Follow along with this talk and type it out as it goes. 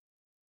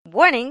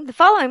Warning, the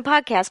following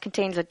podcast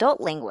contains adult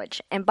language,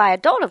 and by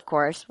adult, of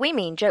course, we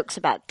mean jokes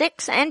about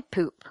dicks and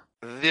poop.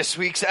 This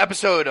week's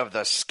episode of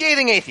The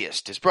Scathing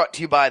Atheist is brought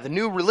to you by the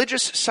new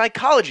religious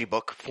psychology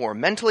book for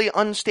mentally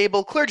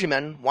unstable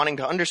clergymen wanting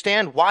to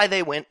understand why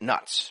they went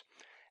nuts.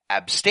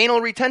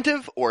 Abstainal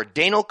Retentive or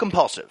Danal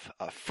Compulsive,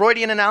 a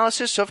Freudian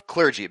analysis of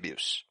clergy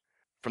abuse.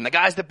 From the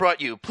guys that brought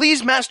you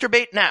Please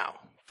Masturbate Now,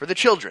 for the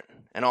children,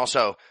 and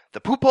also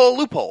The Poophole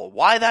Loophole,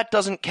 Why That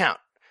Doesn't Count,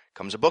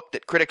 comes a book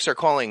that critics are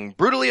calling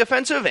brutally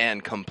offensive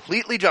and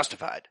completely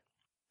justified.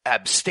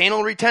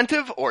 Abstainal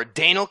Retentive or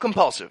Danal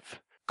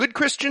Compulsive. Good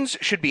Christians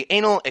should be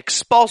anal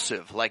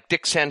expulsive like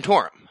Dick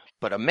Santorum,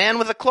 but a man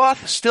with a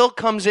cloth still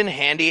comes in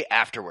handy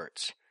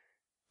afterwards.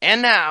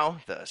 And now,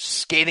 The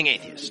Scathing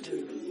Atheist.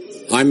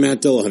 I'm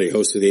Matt Dillahunty,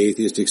 host of The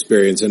Atheist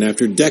Experience, and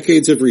after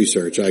decades of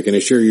research, I can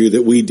assure you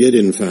that we did,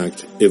 in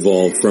fact,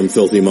 evolve from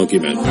filthy monkey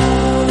men.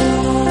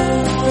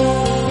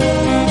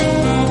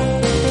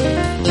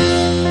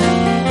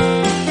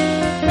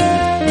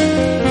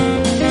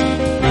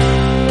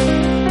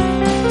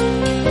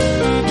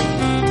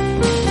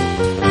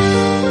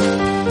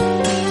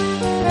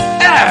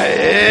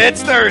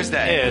 It's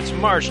Thursday. It's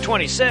March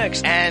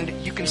 26th. And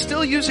you can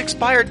still use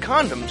expired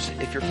condoms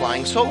if you're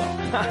flying solo.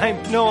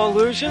 I'm No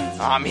Illusion.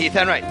 I'm Heath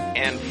Enright.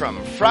 And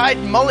from Fried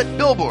Mullet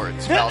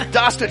Billboards,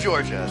 Valdosta,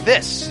 Georgia,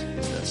 this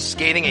is The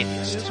Scathing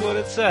Atheist. This is what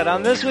it said.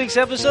 On this week's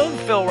episode,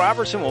 Phil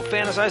Robertson will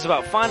fantasize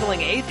about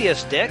fondling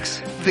atheist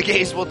dicks. The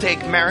gays will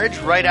take marriage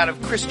right out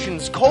of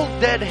Christians' cold,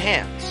 dead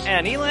hands.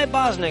 And Eli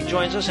Bosnick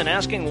joins us in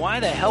asking why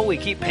the hell we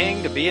keep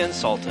paying to be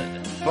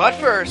insulted. But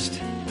first,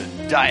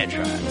 the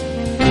diatribe.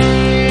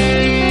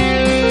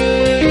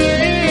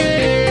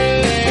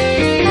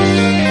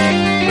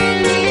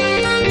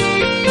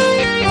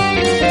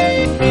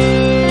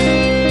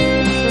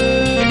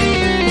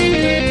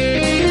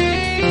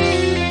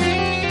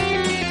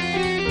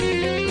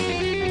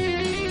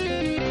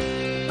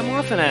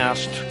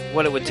 Asked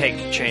what it would take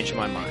to change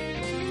my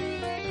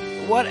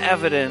mind. What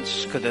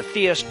evidence could the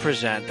theist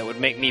present that would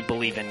make me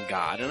believe in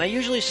God? And I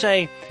usually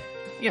say,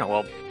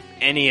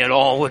 any at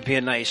all would be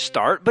a nice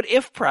start, but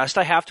if pressed,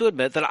 I have to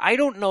admit that I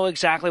don't know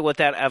exactly what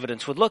that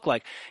evidence would look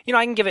like.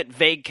 I can give it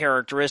vague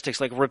characteristics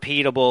like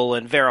repeatable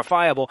and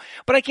verifiable,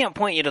 but I can't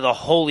point you to the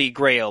holy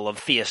grail of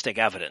theistic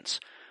evidence.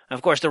 And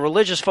of course, the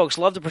religious folks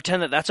love to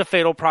pretend that that's a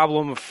fatal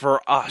problem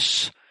for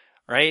us,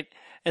 right?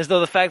 As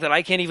though the fact that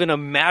I can't even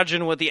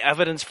imagine what the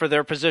evidence for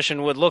their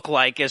position would look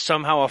like is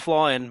somehow a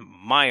flaw in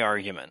my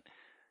argument.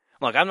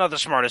 Look, I'm not the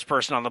smartest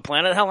person on the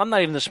planet. Hell, I'm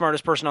not even the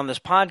smartest person on this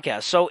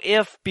podcast. So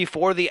if,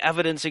 before the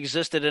evidence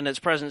existed in its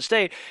present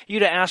state,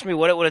 you'd have asked me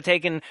what it would have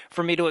taken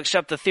for me to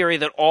accept the theory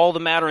that all the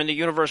matter in the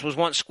universe was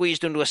once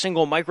squeezed into a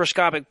single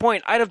microscopic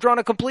point, I'd have drawn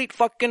a complete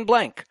fucking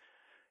blank.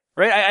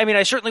 Right?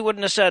 I certainly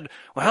wouldn't have said,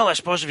 well, I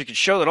suppose if you could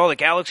show that all the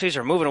galaxies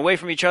are moving away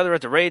from each other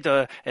at the rate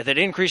that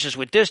increases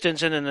with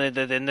distance, and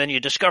then you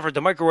discovered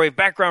the microwave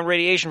background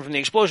radiation from the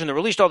explosion that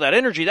released all that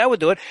energy, that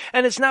would do it.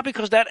 And it's not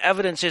because that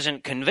evidence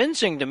isn't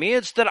convincing to me,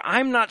 it's that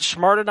I'm not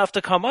smart enough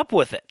to come up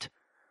with it.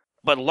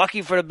 But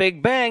lucky for the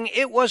Big Bang,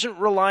 it wasn't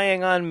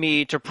relying on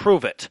me to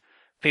prove it.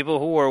 People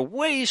who were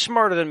way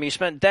smarter than me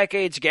spent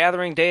decades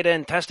gathering data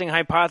and testing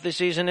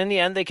hypotheses, and in the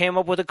end they came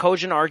up with a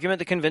cogent argument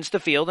that convinced the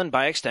field and,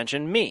 by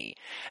extension, me.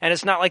 And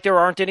it's not like there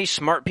aren't any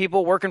smart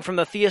people working from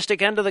the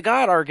theistic end of the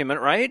God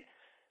argument, right?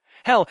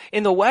 Hell,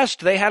 in the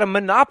West, they had a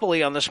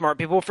monopoly on the smart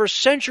people for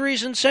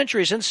centuries and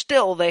centuries, and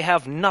still they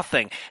have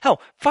nothing.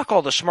 Hell, fuck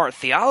all the smart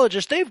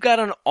theologists, they've got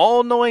an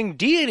all-knowing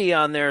deity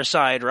on their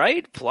side,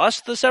 right?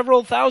 Plus the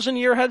several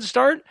thousand-year head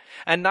start.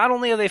 And not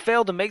only have they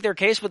failed to make their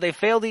case, but they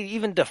failed to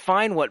even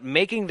define what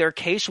making their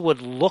case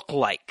would look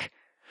like.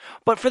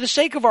 But for the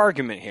sake of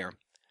argument here,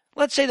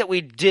 let's say that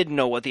we did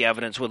know what the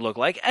evidence would look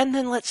like, and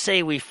then let's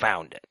say we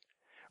found it.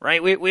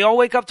 Right? We all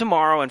wake up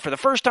tomorrow, and for the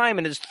first time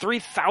in its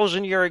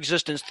 3,000-year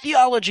existence,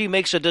 theology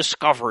makes a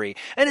discovery,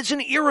 and it's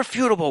an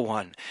irrefutable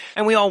one.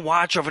 And we all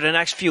watch over the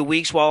next few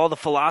weeks while all the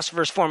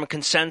philosophers form a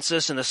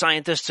consensus, and the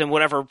scientists in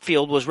whatever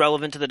field was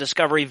relevant to the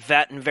discovery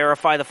vet and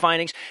verify the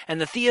findings, and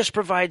the theist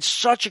provides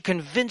such a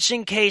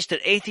convincing case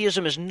that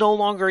atheism is no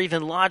longer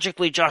even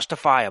logically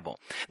justifiable.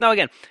 Now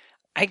again,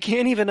 I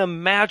can't even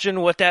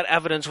imagine what that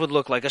evidence would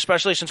look like,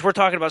 especially since we're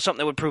talking about something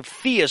that would prove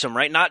theism,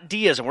 right? Not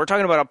deism. We're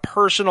talking about a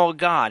personal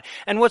God.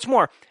 And what's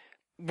more,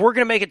 we're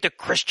going to make it the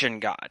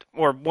Christian God,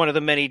 or one of the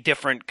many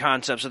different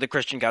concepts of the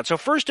Christian God. So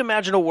first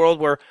imagine a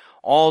world where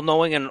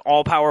all-knowing and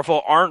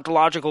all-powerful aren't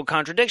logical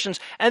contradictions,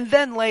 and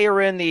then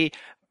layer in the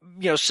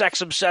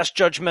sex-obsessed,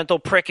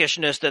 judgmental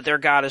prickishness that their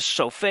God is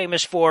so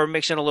famous for,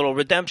 mix in a little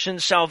redemption,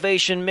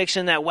 salvation, mix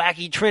in that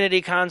wacky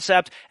Trinity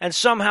concept, and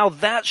somehow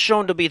that's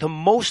shown to be the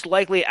most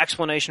likely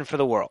explanation for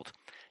the world.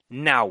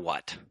 Now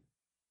what?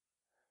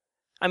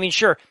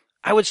 Sure,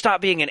 I would stop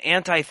being an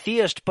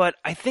anti-theist, but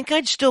I think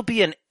I'd still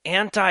be an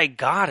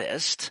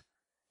anti-godist.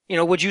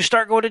 Would you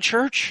start going to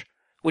church?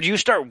 Would you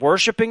start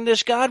worshiping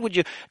this God? Would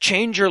you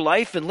change your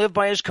life and live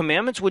by his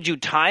commandments? Would you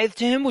tithe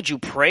to him? Would you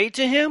pray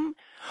to him?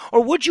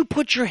 Or would you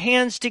put your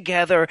hands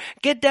together,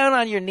 get down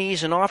on your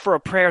knees, and offer a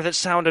prayer that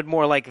sounded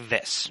more like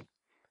this?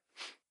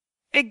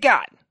 Hey,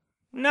 God,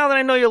 now that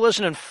I know you're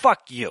listening,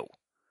 fuck you.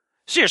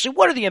 Seriously,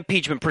 what are the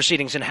impeachment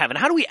proceedings in heaven?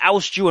 How do we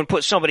oust you and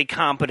put somebody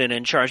competent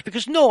in charge?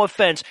 Because no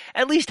offense,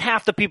 at least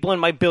half the people in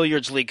my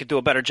billiards league could do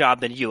a better job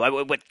than you.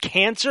 What,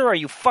 cancer? Are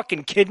you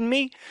fucking kidding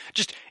me?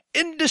 Just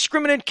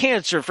indiscriminate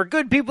cancer for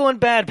good people and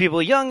bad people,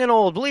 young and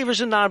old,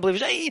 believers and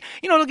non-believers. Hey,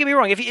 don't get me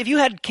wrong. If you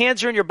had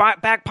cancer in your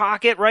back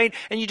pocket, right,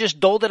 and you just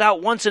doled it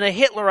out once in a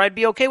Hitler, I'd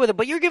be okay with it.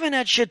 But you're giving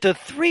that shit to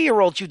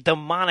 3-year-olds, you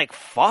demonic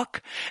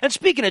fuck. And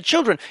speaking of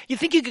children, you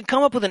think you could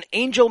come up with an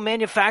angel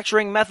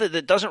manufacturing method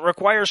that doesn't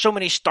require so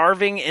many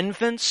starving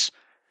infants?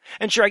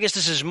 And sure, I guess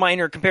this is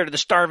minor compared to the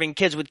starving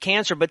kids with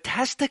cancer, but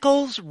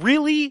testicles?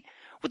 Really?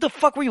 What the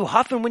fuck were you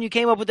huffing when you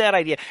came up with that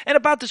idea? And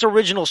about this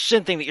original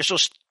sin thing that you're so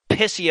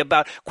pissy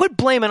about, quit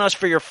blaming us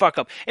for your fuck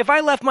up. If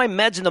I left my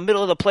meds in the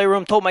middle of the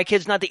playroom, told my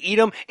kids not to eat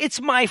them,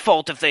 it's my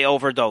fault if they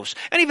overdose.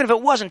 And even if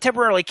it wasn't,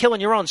 temporarily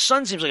killing your own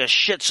son seems like a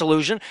shit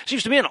solution.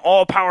 Seems to me an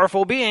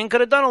all-powerful being could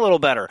have done a little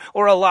better,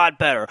 or a lot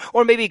better,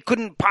 or maybe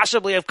couldn't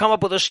possibly have come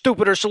up with a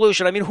stupider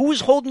solution. I mean, who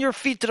is holding your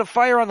feet to the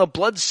fire on the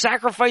blood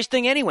sacrifice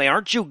thing anyway?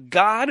 Aren't you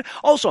God?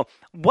 Also,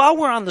 while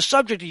we're on the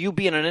subject of you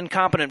being an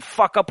incompetent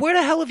fuck-up, where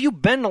the hell have you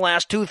been the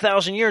last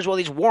 2,000 years while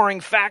these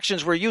warring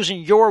factions were using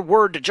your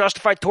word to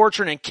justify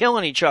torturing and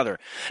killing each other?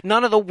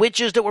 None of the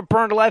witches that were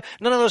burned alive,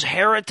 none of those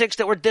heretics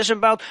that were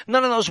disemboweled,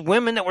 none of those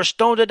women that were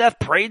stoned to death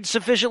prayed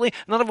sufficiently,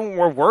 none of them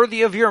were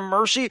worthy of your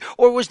mercy,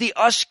 or was the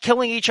us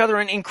killing each other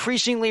in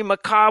increasingly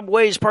macabre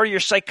ways part of your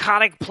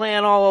psychotic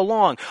plan all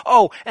along?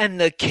 Oh, and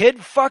the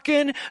kid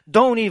fucking?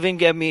 Don't even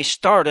get me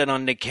started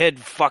on the kid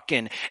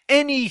fucking.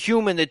 Any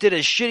human that did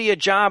as shitty a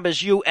job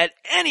as you at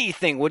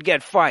anything would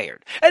get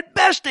fired. At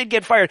best, they'd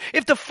get fired.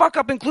 If the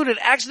fuck-up included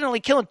accidentally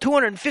killing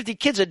 250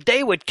 kids a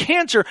day with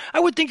cancer,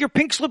 I would think your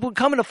pink slip would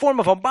come in the form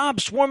of a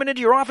mob swarming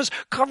into your office,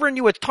 covering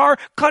you with tar,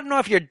 cutting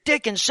off your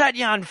dick, and set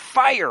you on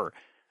fire.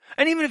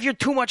 And even if you're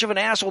too much of an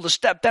asshole to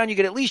step down, you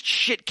could at least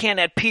shit-can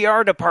that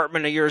PR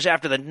department of yours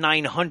after the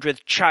 900th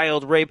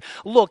child rape.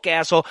 Look,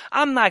 asshole,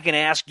 I'm not going to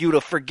ask you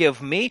to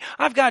forgive me.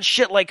 I've got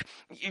shit like,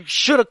 you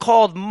should have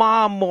called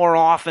Mom more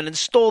often and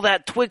stole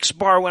that Twix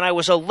bar when I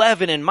was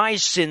 11 in my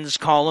sins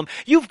column.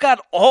 You've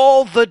got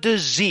all the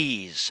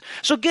disease.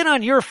 So get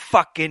on your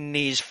fucking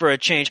knees for a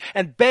change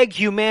and beg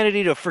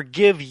humanity to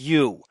forgive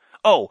you.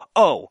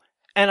 Oh,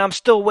 and I'm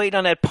still waiting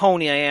on that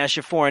pony I asked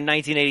you for in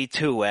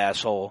 1982,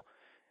 asshole.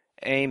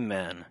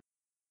 Amen.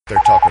 They're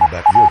talking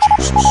about your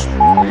Jesus.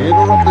 We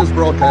interrupt this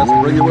broadcast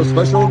and bring you a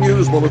special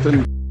news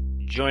bulletin.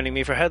 Joining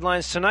me for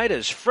headlines tonight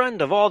is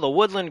friend of all the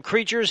woodland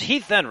creatures,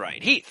 Heath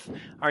Enright. Heath,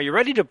 are you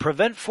ready to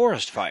prevent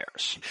forest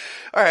fires?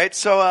 All right,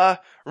 so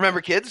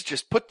remember, kids,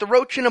 just put the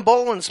roach in a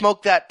bowl and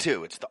smoke that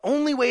too. It's the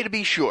only way to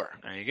be sure.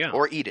 There you go.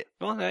 Or eat it.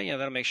 Well, yeah,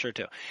 that'll make sure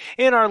too.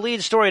 In our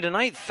lead story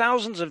tonight,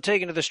 thousands have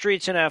taken to the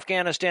streets in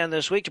Afghanistan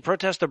this week to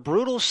protest the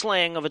brutal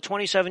slaying of a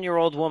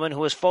 27-year-old woman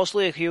who was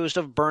falsely accused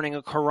of burning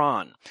a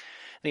Quran.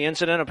 The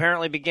incident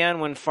apparently began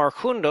when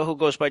Farkhunda, who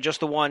goes by just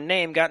the one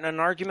name, got in an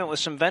argument with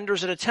some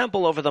vendors at a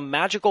temple over the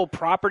magical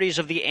properties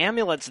of the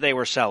amulets they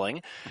were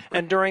selling.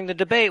 And during the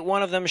debate,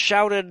 one of them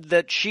shouted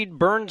that she'd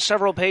burned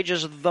several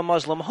pages of the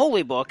Muslim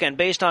holy book, and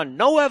based on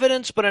no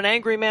evidence but an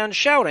angry man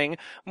shouting,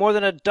 more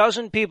than a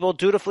dozen people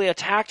dutifully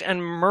attacked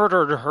and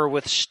murdered her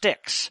with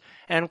sticks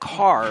and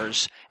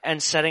cars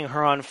and setting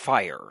her on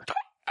fire.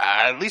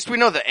 At least we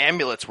know the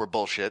amulets were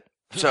bullshit.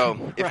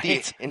 So, if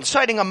Right. the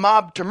inciting a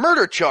mob to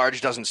murder charge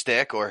doesn't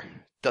stick or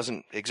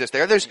doesn't exist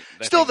there's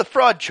still the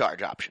fraud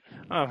charge option.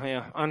 Oh,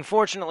 yeah.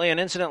 Unfortunately, an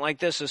incident like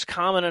this is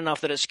common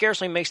enough that it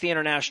scarcely makes the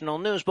international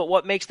news, but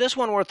what makes this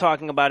one worth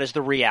talking about is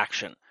the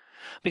reaction.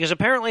 Because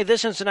apparently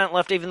this incident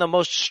left even the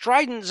most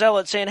strident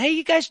zealot saying, hey,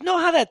 you guys know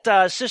how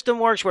that system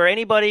works where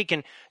anybody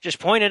can just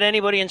point at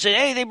anybody and say,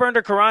 hey, they burned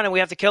a Quran and we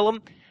have to kill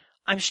them?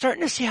 I'm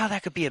starting to see how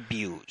that could be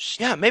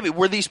abused. Yeah, maybe.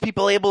 Were these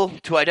people able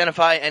to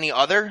identify any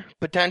other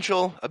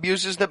potential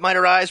abuses that might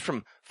arise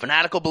from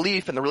fanatical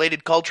belief and the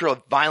related culture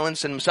of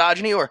violence and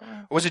misogyny, or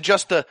was it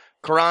just the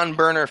Quran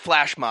burner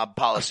flash mob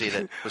policy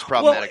that was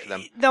problematic to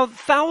them? Now,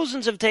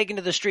 thousands have taken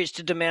to the streets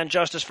to demand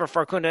justice for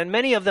Farkhunda, and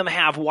many of them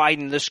have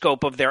widened the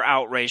scope of their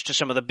outrage to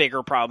some of the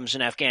bigger problems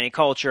in Afghani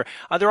culture.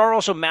 There are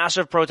also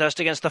massive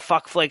protests against the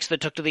fuckflakes that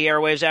took to the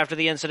airwaves after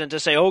the incident to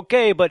say,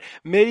 okay, but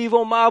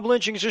medieval mob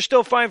lynchings are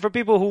still fine for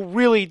people who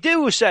really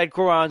do set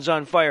Qurans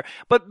on fire.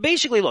 But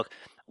basically, look,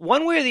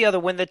 one way or the other,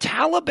 when the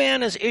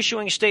Taliban is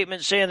issuing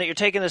statements saying that you're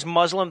taking this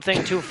Muslim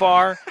thing too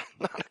far,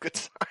 Not a good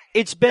sign.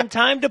 it's been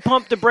time to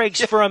pump the brakes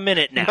for a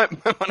minute now.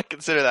 Might want to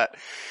consider that.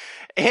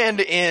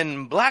 And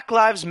in Black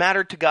Lives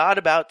Matter to God,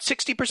 about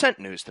 60%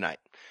 news tonight.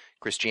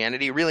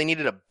 Christianity really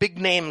needed a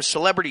big-name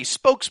celebrity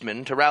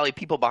spokesman to rally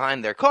people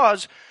behind their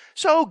cause,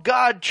 so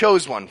God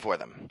chose one for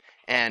them.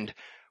 And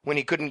when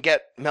he couldn't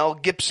get Mel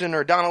Gibson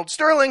or Donald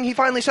Sterling, he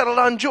finally settled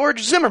on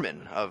George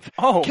Zimmerman of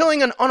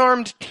killing an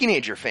unarmed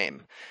teenager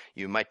fame.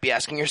 You might be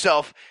asking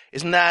yourself,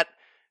 isn't that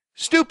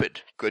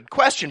stupid? Good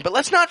question. But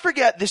let's not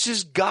forget, this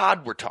is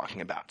God we're talking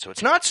about. So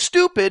it's not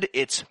stupid,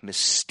 it's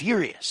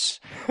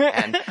mysterious.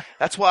 And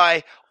that's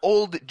why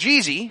Old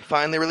Jeezy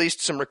finally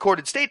released some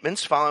recorded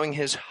statements following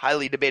his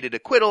highly debated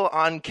acquittal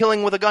on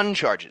killing with a gun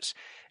charges,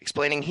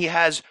 explaining he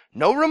has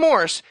no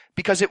remorse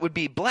because it would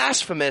be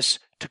blasphemous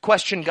to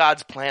question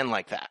God's plan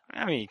like that.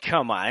 I mean,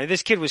 come on.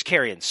 This kid was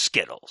carrying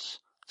Skittles.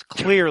 It's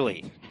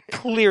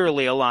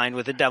clearly aligned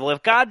with the devil.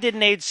 If God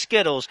didn't hate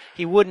Skittles,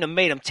 he wouldn't have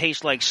made them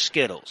taste like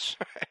Skittles.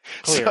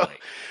 Clearly. So,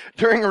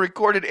 during a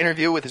recorded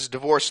interview with his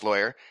divorce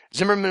lawyer,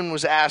 Zimmerman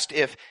was asked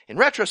if, in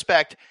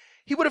retrospect,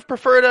 he would have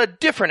preferred a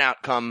different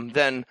outcome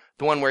than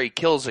the one where he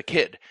kills a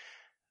kid.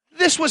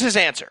 This was his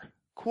answer.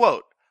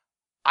 Quote,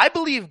 "I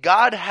believe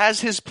God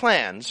has his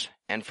plans,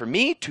 and for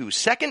me to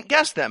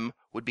second-guess them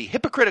would be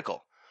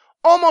hypocritical,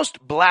 almost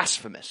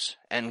blasphemous,"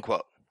 end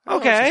quote.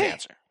 Okay. That was his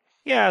answer.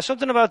 Yeah,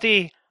 something about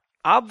the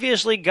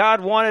obviously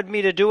God wanted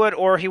me to do it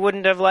or he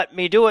wouldn't have let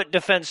me do it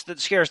defense that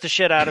scares the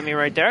shit out of me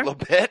right there. A little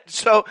bit.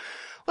 So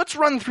let's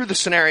run through the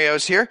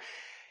scenarios here.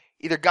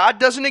 Either God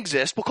doesn't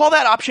exist. We'll call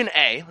that option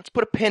A. Let's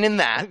put a pin in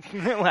that.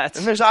 Let's.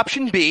 And there's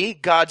option B.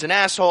 God's an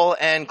asshole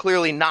and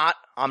clearly not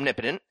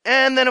omnipotent.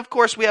 And then, of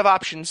course, we have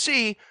option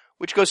C,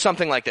 which goes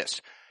something like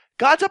this.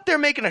 God's up there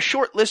making a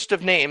short list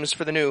of names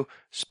for the new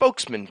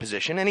spokesman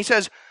position, and he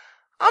says,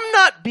 "I'm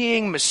not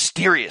being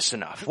mysterious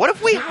enough. What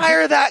if we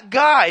hire that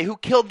guy who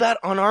killed that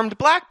unarmed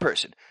black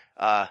person?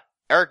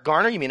 Eric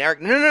Garner? You mean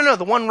Eric? No,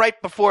 the one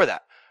right before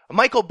that.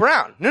 Michael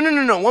Brown.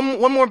 No.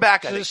 One more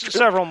back. I think.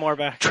 Several more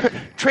back.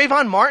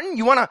 Trayvon Martin?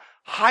 You want to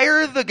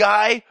hire the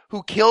guy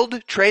who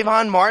killed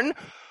Trayvon Martin?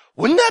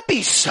 Wouldn't that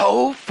be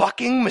so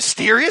fucking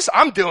mysterious?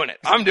 I'm doing it.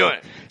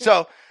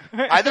 So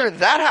either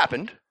that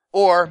happened,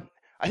 or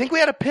I think we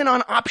had a pin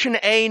on option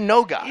A,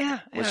 no God. Yeah.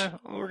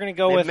 We're going to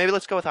go with... Maybe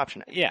let's go with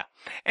option A. Yeah.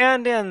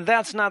 And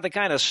that's not the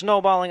kind of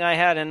snowballing I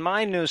had in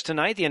my news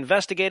tonight. The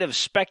investigative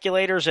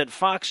speculators at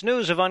Fox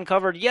News have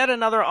uncovered yet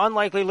another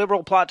unlikely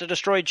liberal plot to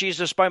destroy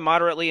Jesus by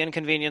moderately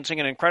inconveniencing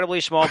an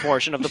incredibly small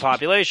portion of the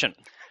population.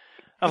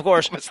 Of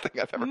course,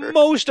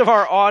 most of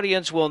our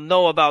audience will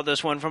know about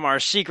this one from our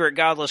secret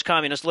godless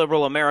communist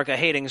liberal America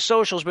hating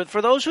socials, but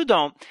for those who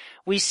don't,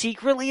 we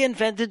secretly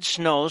invented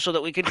snow so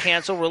that we could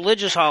cancel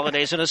religious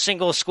holidays in a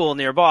single school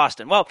near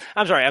Boston. Well,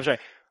 I'm sorry.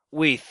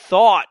 We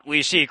thought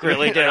we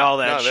secretly did all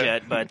that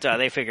shit, but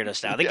they figured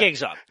us out. The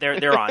gig's up.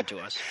 They're on to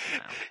us.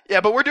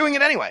 Yeah, but we're doing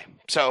it anyway.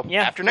 So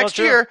after next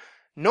year,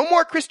 no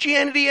more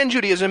Christianity and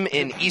Judaism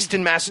in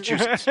Easton,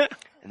 Massachusetts.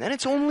 And then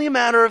it's only a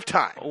matter of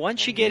time.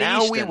 Once you get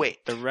Easton, we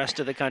wait. The rest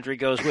of the country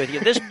goes with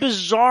you. This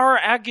bizarre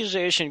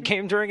accusation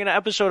came during an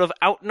episode of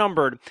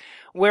Outnumbered,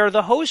 where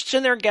the hosts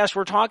and their guests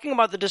were talking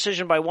about the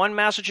decision by one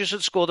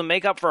Massachusetts school to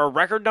make up for a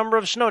record number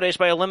of snow days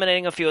by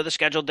eliminating a few of the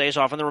scheduled days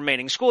off in the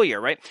remaining school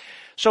year, right?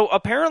 So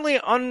apparently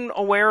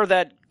unaware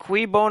that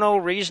cui bono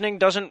reasoning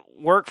doesn't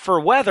work for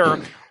weather,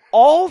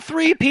 all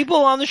three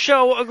people on the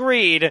show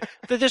agreed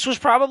that this was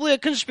probably a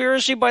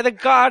conspiracy by the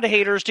God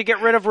haters to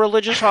get rid of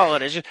religious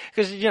holidays.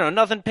 Because,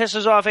 nothing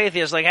pisses off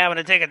atheists like having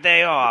to take a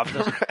day off.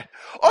 Right.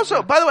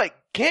 Also, by the way,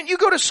 can't you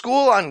go to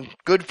school on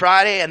Good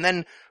Friday and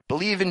then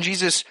believe in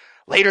Jesus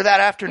later that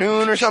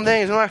afternoon or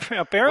something? Isn't there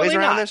apparently ways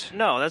around not. This?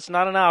 No, that's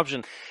not an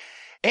option.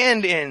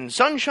 And in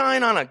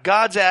Sunshine on a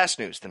God's Ass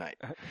news tonight,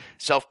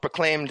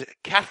 self-proclaimed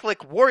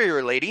Catholic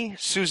warrior lady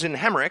Susan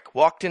Hemrick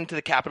walked into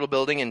the Capitol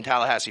building in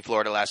Tallahassee,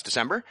 Florida last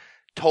December,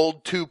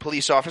 told two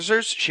police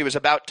officers she was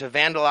about to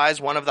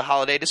vandalize one of the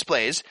holiday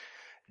displays,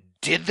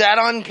 did that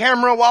on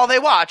camera while they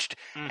watched,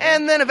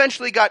 and then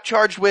eventually got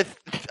charged with,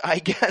 I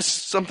guess,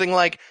 something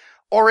like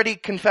already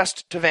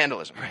confessed to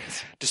vandalism.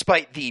 Right.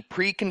 Despite the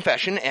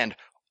pre-confession and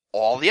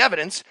all the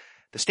evidence,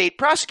 the state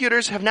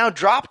prosecutors have now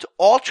dropped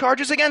all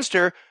charges against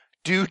her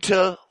due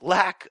to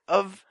lack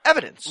of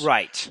evidence.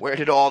 Right. Where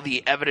did all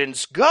the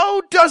evidence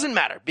go? Doesn't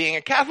matter. Being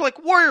a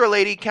Catholic warrior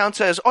lady counts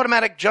as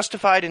automatic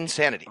justified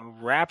insanity.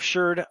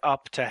 Raptured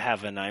up to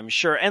heaven, I'm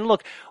sure. And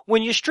look,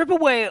 when you strip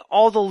away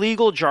all the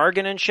legal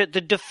jargon and shit, the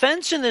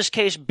defense in this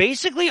case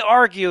basically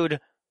argued,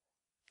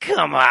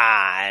 come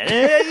on.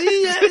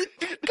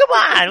 Come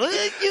on. Don't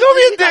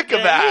be a dick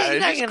about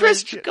it. He's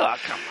Christian. Oh,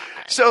 come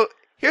on. So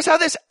here's how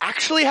this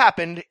actually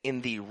happened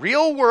in the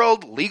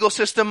real-world legal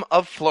system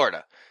of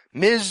Florida.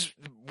 Ms.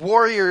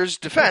 Warrior's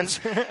defense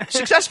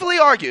successfully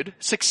argued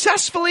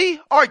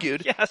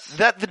yes,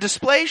 that the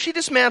display she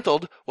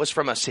dismantled was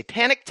from a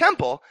satanic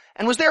temple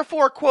and was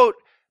therefore, quote,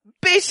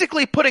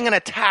 basically putting an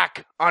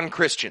attack on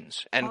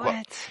Christians, end quote.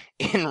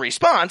 In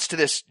response to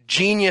this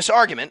genius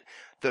argument,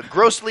 the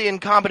grossly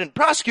incompetent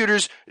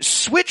prosecutors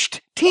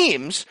switched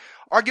teams,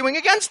 arguing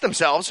against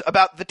themselves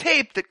about the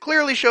tape that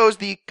clearly shows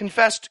the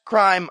confessed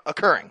crime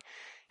occurring.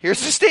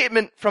 Here's a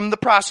statement from the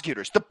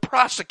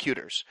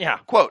prosecutors. Yeah.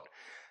 Quote,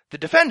 the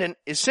defendant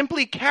is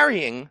simply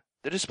carrying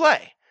the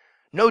display.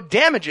 no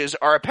damages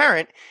are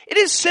apparent. It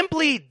is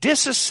simply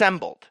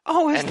disassembled.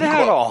 Oh, is End that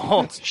quote.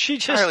 all? It's She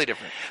just entirely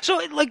different.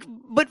 So,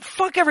 but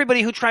fuck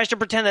everybody who tries to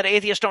pretend that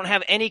atheists don't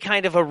have any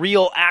kind of a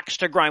real axe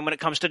to grind when it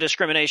comes to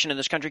discrimination in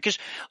this country. Because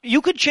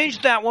you could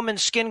change that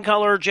woman's skin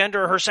color,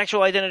 gender, her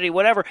sexual identity,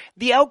 whatever.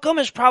 The outcome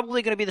is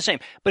probably going to be the same.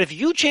 But if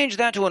you change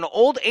that to an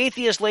old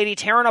atheist lady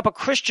tearing up a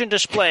Christian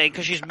display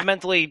because she's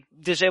mentally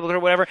disabled or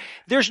whatever,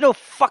 there's no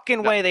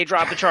fucking way they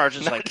drop the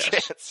charges like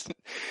this. Chance.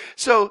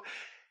 So,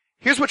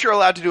 here's what you're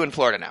allowed to do in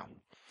Florida now.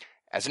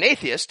 As an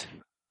atheist,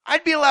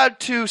 I'd be allowed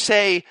to,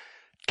 say,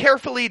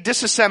 carefully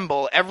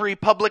disassemble every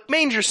public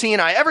manger scene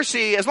I ever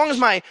see, as long as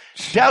my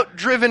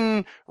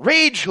doubt-driven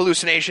rage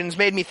hallucinations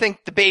made me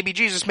think the baby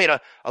Jesus made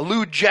a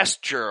lewd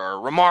gesture or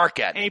remark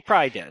at me. He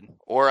probably did.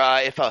 Or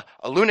if a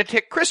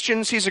lunatic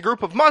Christian sees a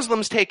group of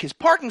Muslims take his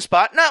parking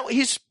spot, now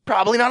he's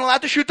probably not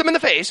allowed to shoot them in the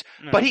face,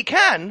 but he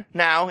can,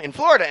 now, in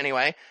Florida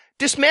anyway,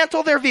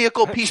 dismantle their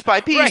vehicle piece by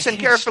piece Right, and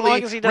as carefully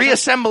long as he doesn't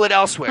reassemble it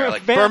elsewhere,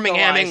 like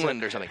Birmingham, vandalize it.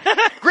 England or something.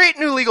 Great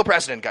new legal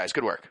precedent, guys.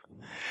 Good work.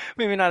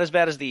 Maybe not as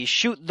bad as the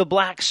shoot the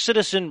black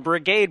citizen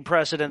brigade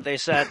precedent they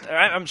set.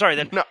 I'm sorry,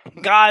 that No.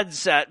 God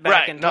set back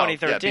Right, in no, yeah,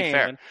 2013. be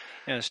fair.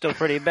 But, it's still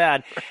pretty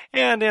bad.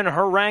 And in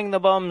harangue the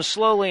bums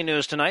slowly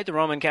news tonight, the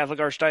Roman Catholic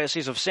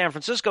Archdiocese of San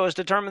Francisco has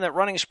determined that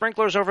running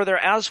sprinklers over their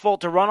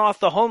asphalt to run off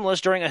the homeless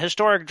during a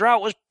historic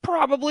drought was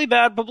probably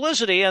bad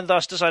publicity and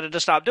thus decided to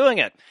stop doing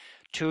it.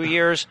 2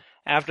 years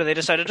after they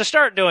decided to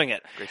start doing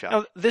it. Great job.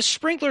 Now, this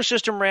sprinkler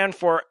system ran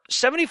for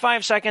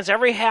 75 seconds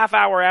every half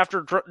hour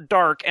after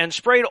dark and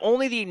sprayed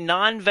only the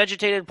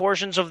non-vegetated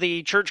portions of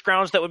the church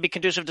grounds that would be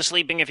conducive to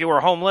sleeping if you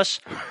were homeless.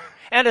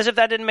 And as if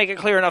that didn't make it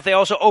clear enough, they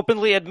also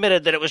openly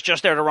admitted that it was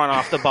just there to run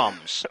off the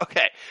bums.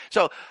 Okay,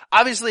 so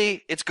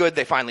obviously it's good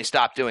they finally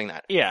stopped doing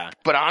that. Yeah.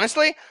 But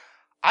honestly,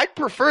 I'd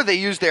prefer they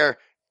use their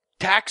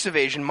tax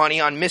evasion money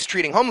on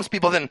mistreating homeless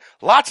people than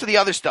lots of the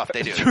other stuff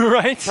they do.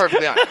 Right?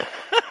 Perfectly honest.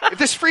 If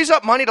this frees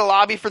up money to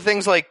lobby for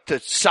things like the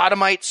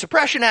Sodomite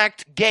Suppression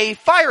Act, gay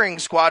firing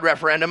squad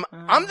referendum,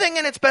 I'm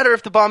thinking it's better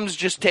if the bums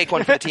just take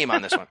one for the team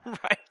on this one.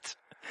 Right.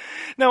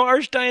 Now,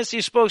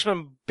 Archdiocese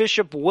spokesman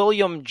Bishop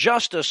William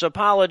Justice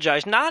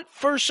apologized, not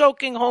for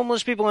soaking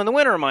homeless people in the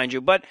winter, mind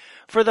you, but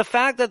for the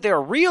fact that their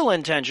real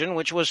intention,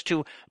 which was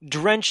to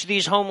drench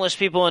these homeless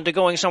people into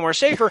going somewhere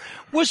safer,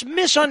 was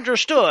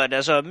misunderstood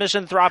as a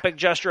misanthropic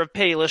gesture of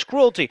pitiless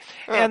cruelty.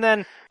 And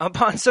then,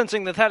 upon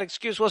sensing that that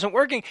excuse wasn't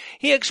working,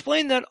 he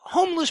explained that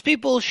homeless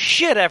people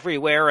shit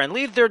everywhere and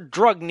leave their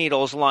drug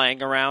needles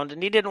lying around,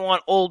 and he didn't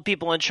want old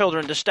people and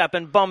children to step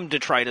in bum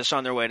detritus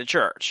on their way to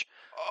church.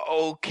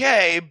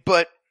 Okay,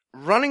 but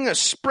running a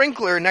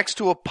sprinkler next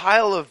to a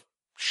pile of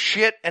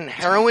shit and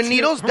heroin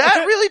needles, that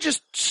really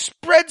just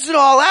spreads it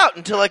all out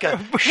into like a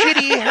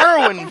shitty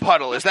heroin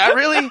puddle. Is that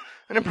really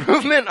an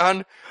improvement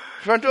on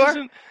front door?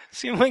 Doesn't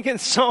seem like it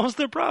solves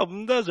the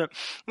problem, does it?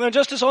 Now,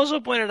 Justice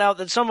also pointed out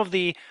that some of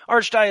the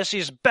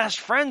Archdiocese's best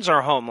friends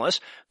are homeless.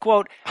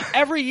 Quote,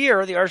 every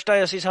year the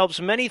Archdiocese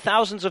helps many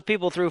thousands of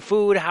people through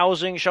food,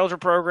 housing, shelter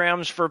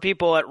programs for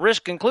people at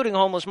risk, including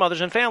homeless mothers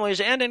and families,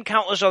 and in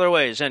countless other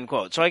ways, end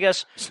quote. So I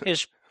guess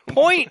his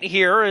point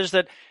here is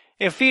that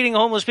if feeding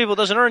homeless people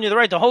doesn't earn you the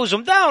right to hose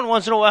them down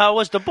once in a while,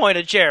 what's the point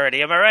of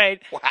charity? Am I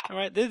right? Wow. All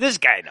right. This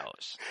guy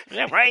knows.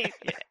 Yeah, right?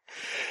 Yeah.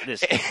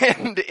 This.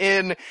 And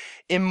in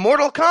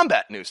Immortal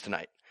Kombat news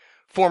tonight,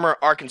 former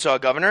Arkansas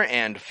governor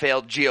and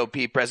failed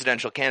GOP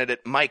presidential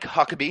candidate Mike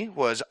Huckabee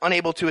was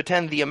unable to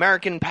attend the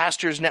American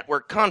Pastors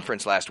Network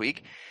conference last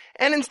week,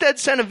 and instead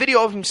sent a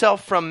video of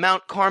himself from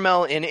Mount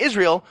Carmel in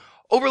Israel,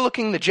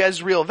 overlooking the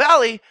Jezreel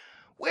Valley,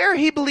 where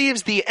he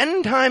believes the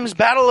end times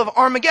battle of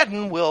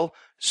Armageddon will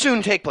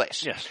soon take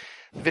place. Yes.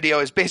 The video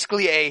is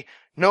basically a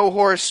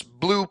no-horse,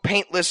 blue,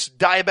 paintless,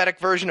 diabetic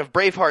version of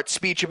Braveheart's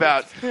speech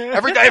about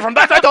every day from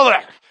that day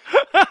to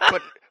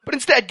there. But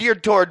instead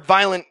geared toward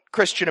violent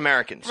Christian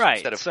Americans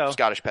instead of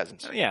Scottish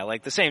peasants. Yeah,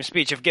 like the same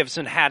speech if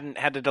Gibson hadn't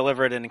had to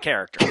deliver it in a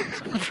character.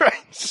 Right.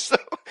 So,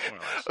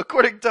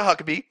 according to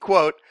Huckabee,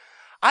 quote,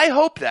 I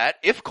hope that,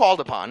 if called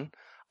upon,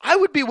 I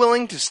would be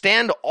willing to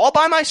stand all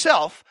by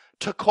myself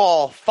to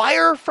call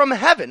fire from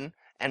heaven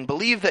and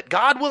believe that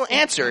God will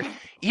answer,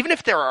 even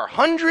if there are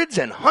hundreds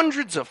and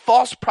hundreds of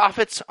false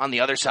prophets on the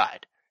other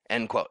side.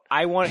 End quote.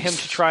 I want him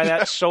to try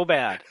that so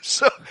bad.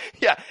 So,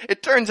 yeah,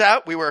 it turns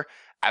out we were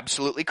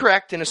absolutely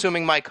correct in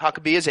assuming Mike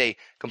Huckabee is a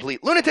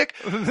complete lunatic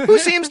who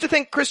seems to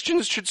think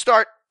Christians should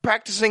start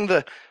practicing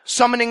the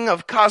summoning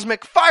of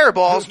cosmic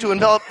fireballs to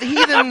envelop the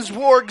heathens,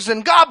 wargs,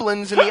 and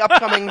goblins in the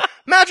upcoming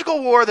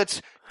magical war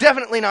that's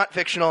definitely not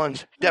fictional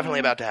and definitely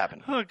about to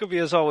happen. Huckabee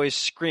has always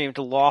screamed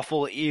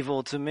lawful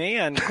evil to me,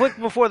 and quick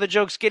before the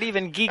jokes get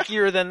even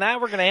geekier than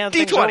that, we're going to hand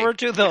things D20. over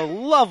to the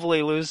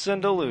lovely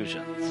Lucinda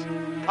Illusions.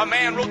 A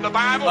man wrote the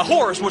Bible. A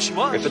whore is what she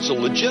was. If it's a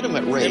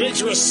legitimate rape, It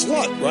makes you a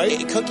slut,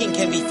 right? Cooking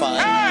can be fun.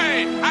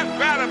 Hey, I'm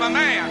proud of a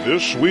man.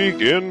 This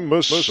week in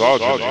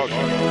misogyny.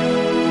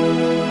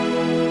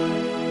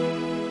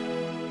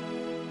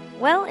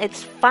 Well,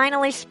 it's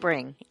finally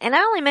spring. And I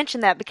only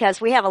mention that because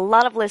we have a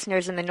lot of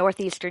listeners in the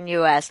northeastern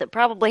U.S. that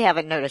probably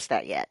haven't noticed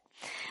that yet.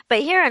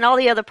 But here in all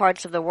the other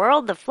parts of the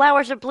world, the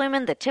flowers are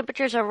blooming, the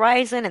temperatures are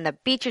rising, and the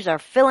beaches are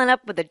filling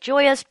up with the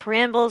joyous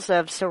preambles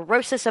of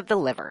cirrhosis of the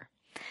liver.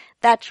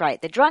 That's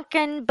right, the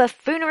drunken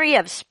buffoonery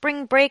of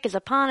spring break is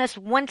upon us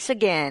once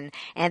again,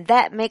 and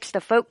that makes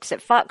the folks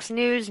at Fox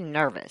News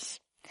nervous.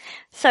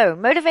 So,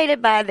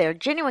 motivated by their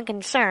genuine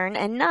concern,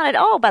 and not at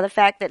all by the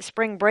fact that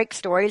spring break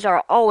stories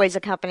are always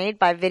accompanied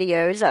by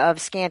videos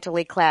of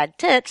scantily clad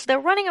tits, they're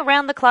running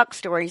around-the-clock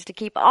stories to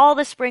keep all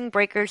the spring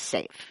breakers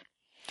safe.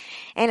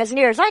 And as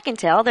near as I can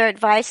tell, their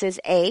advice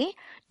is A,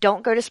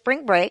 don't go to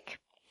spring break.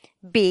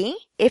 B,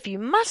 if you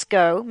must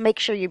go, make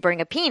sure you bring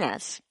a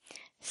penis.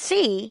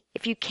 C,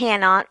 if you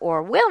cannot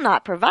or will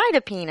not provide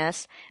a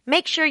penis,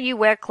 make sure you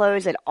wear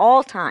clothes at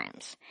all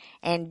times.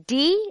 And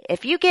D,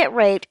 if you get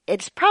raped,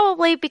 it's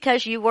probably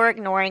because you were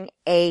ignoring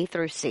A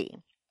through C.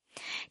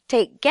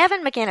 Take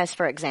Gavin McInnes,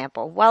 for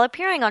example. While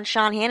appearing on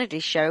Sean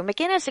Hannity's show,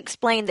 McInnes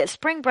explained that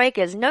spring break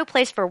is no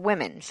place for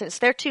women, since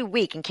they're too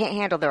weak and can't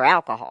handle their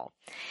alcohol.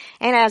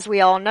 And as we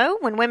all know,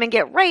 when women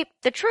get raped,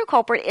 the true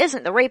culprit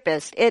isn't the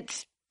rapist,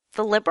 it's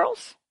the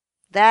liberals.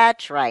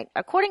 That's right.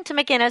 According to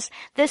McInnes,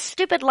 this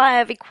stupid lie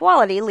of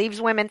equality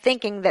leaves women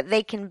thinking that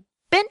they can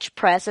bench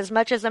press as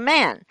much as a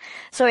man,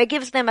 so it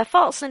gives them a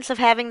false sense of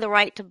having the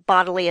right to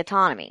bodily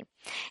autonomy.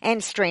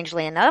 And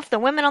strangely enough, the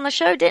women on the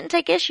show didn't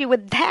take issue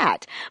with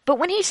that, but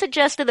when he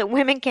suggested that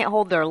women can't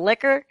hold their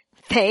liquor,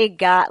 they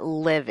got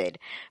livid.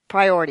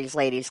 Priorities,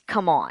 ladies,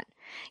 come on.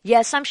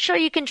 Yes, I'm sure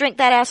you can drink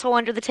that asshole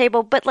under the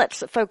table, but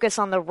let's focus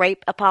on the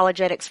rape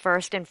apologetics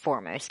first and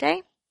foremost,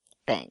 eh?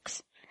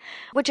 Thanks.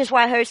 Which is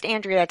why host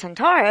Andrea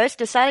Tantaros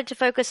decided to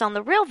focus on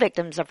the real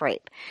victims of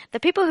rape, the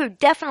people who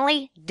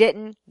definitely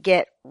didn't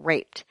get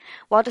raped.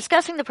 While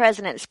discussing the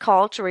president's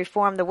call to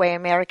reform the way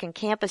American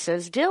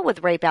campuses deal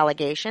with rape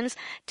allegations,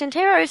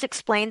 Tantaros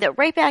explained that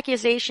rape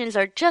accusations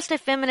are just a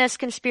feminist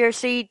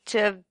conspiracy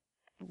to,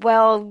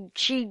 well,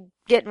 she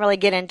didn't really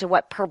get into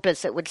what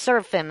purpose it would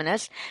serve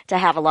feminists to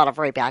have a lot of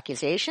rape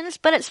accusations,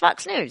 but it's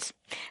Fox News.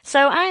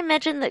 So I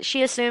imagine that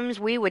she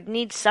assumes we would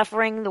need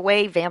suffering the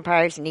way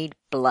vampires need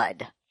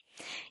blood.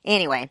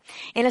 Anyway,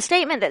 in a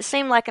statement that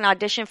seemed like an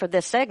audition for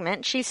this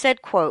segment, she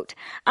said, quote,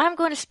 I'm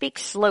going to speak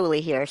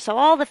slowly here so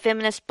all the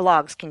feminist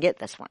blogs can get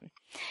this one.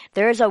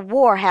 There is a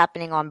war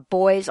happening on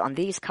boys on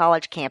these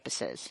college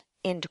campuses.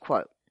 End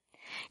quote.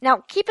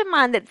 Now, keep in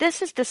mind that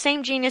this is the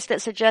same genius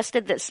that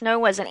suggested that snow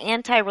was an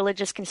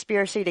anti-religious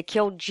conspiracy to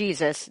kill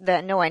Jesus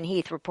that Noah and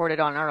Heath reported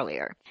on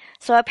earlier.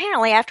 So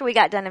apparently, after we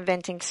got done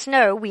inventing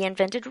snow, we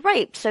invented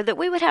rape so that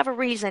we would have a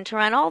reason to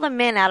run all the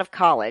men out of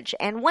college,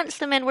 and once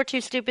the men were too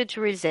stupid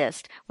to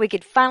resist, we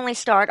could finally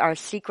start our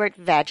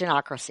secret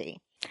vaginocracy.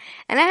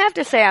 And I have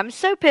to say, I'm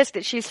so pissed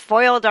that she's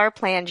foiled our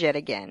plans yet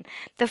again.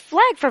 The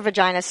flag for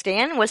Vagina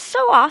Stan was so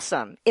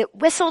awesome. It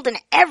whistled and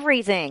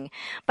everything.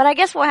 But I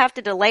guess we'll have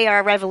to delay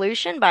our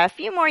revolution by a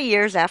few more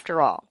years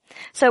after all.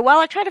 So while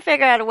I try to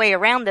figure out a way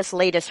around this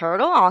latest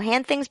hurdle, I'll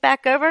hand things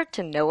back over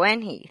to Noah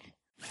and Heath.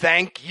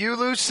 Thank you,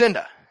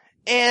 Lucinda.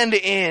 And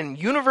in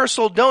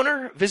Universal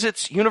Donor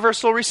visits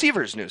Universal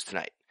Receivers news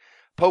tonight.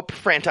 Pope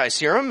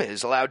Frantiserum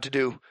is allowed to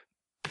do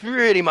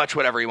pretty much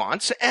whatever he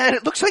wants, and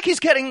it looks like he's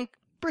getting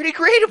pretty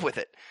creative with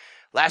it.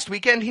 Last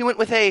weekend, he went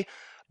with a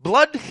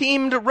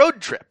blood-themed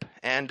road trip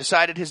and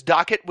decided his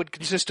docket would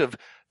consist of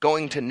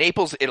going to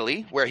Naples,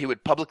 Italy, where he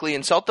would publicly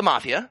insult the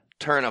mafia,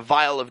 turn a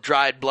vial of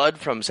dried blood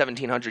from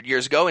 1700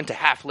 years ago into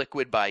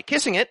half-liquid by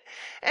kissing it,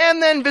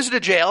 and then visit a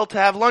jail to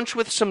have lunch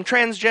with some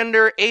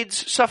transgender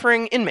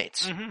AIDS-suffering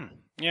inmates. Mm-hmm.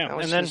 Yeah, that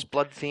was and then his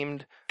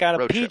blood-themed got a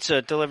road pizza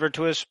trip. delivered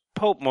to his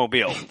Pope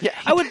mobile. Yeah,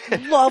 I would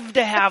love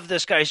to have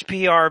this guy's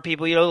PR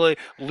people, like,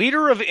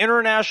 leader of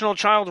international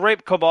child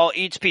rape cabal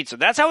eats pizza.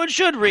 That's how it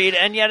should read,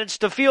 and yet it's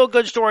the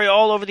feel-good story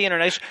all over the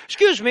internet.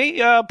 Excuse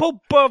me,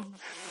 Pope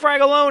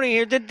Fragoloni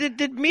here.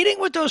 Did meeting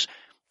with those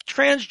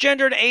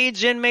transgendered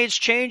AIDS inmates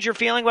change your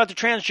feeling about the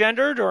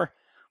transgendered or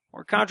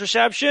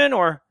contraception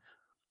or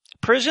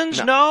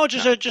prisons? No,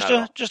 just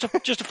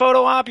a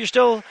photo op. You're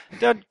still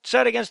dead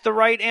set against the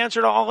right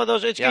answer to all of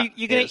those.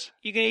 You gonna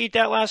eat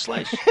that last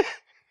slice?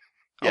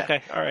 Yeah,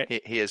 okay, all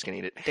right. He is going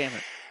to eat it. Damn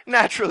it.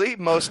 Naturally,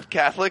 most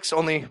Catholics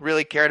only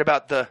really cared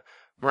about the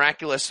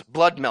miraculous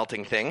blood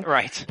melting thing.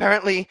 Right.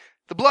 Apparently,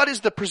 the blood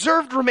is the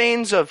preserved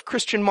remains of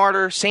Christian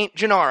martyr Saint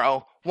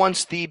Gennaro,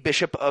 once the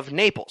Bishop of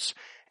Naples.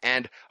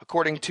 And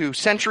according to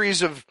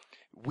centuries of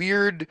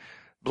weird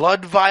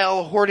blood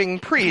vial hoarding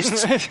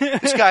priests,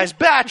 this guy's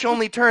batch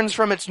only turns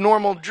from its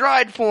normal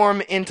dried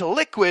form into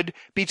liquid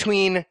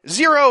between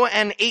 0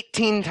 and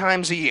 18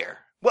 times a year.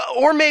 Well,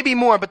 or maybe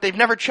more, but they've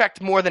never checked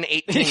more than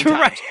 18 times.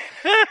 Right.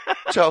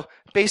 So,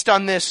 based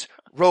on this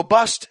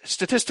robust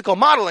statistical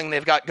modeling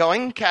they've got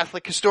going,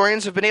 Catholic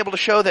historians have been able to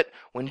show that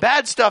when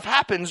bad stuff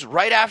happens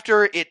right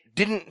after it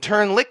didn't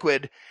turn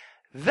liquid,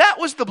 That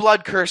was the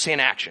blood curse in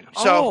action.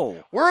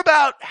 So we're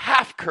about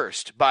half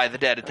cursed by the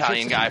dead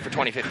Italian guy for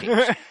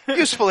 2015.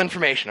 Useful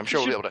information. I'm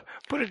sure we'll be able to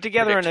put it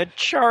together in a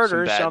chart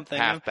or something.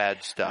 Half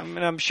bad stuff. I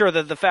mean, I'm sure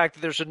that the fact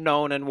that there's a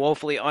known and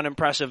woefully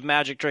unimpressive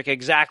magic trick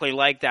exactly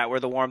like that, where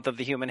the warmth of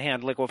the human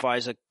hand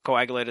liquefies a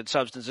coagulated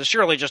substance, is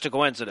surely just a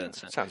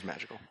coincidence. It sounds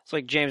magical. It's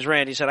like James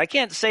Randi said, I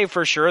can't say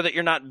for sure that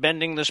you're not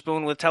bending the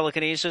spoon with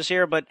telekinesis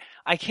here, but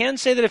I can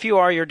say that if you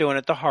are, you're doing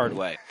it the hard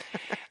way.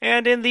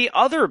 And in the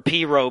other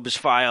P-Robes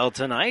file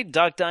tonight,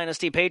 Duck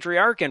Dynasty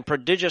patriarch and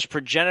prodigious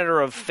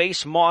progenitor of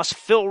face moss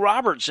Phil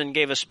Robertson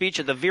gave a speech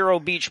at the Vero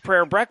Beach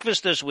Prayer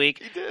Breakfast this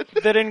week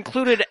that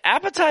included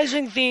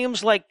appetizing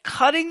themes like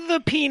cutting the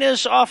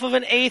penis off of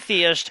an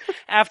atheist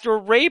after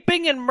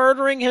raping and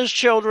murdering his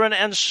children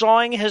and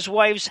sawing his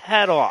wife's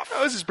head off.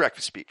 That was his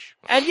breakfast speech.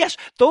 And yes,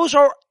 those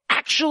are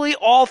actually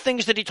all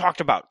things that he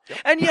talked about. Yep.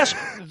 And yes,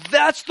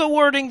 that's the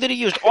wording that he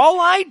used. All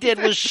I did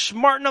was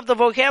smarten up the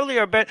vocabulary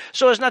a bit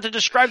so as not to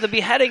describe the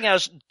beheading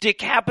as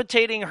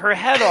decapitating her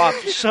head off.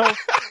 So,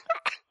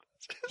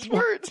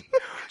 words.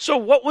 So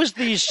what was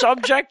the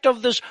subject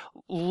of this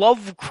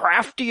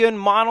Lovecraftian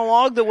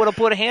monologue that would have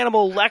put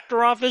Hannibal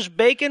Lecter off his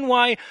bacon?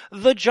 Why,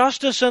 the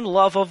justice and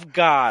love of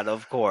God,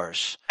 of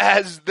course.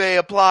 As they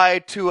apply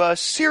to a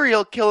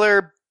serial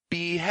killer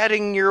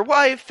beheading your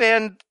wife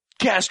and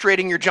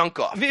castrating your junk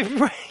off.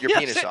 Your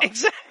penis off.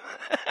 Exactly.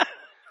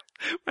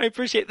 I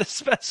appreciate the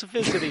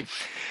specificity.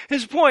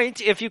 His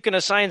point, if you can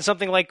assign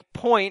something like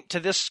point to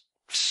this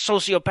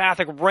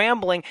sociopathic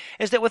rambling,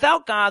 is that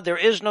without God, there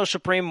is no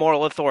supreme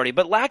moral authority.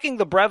 But lacking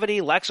the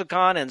brevity,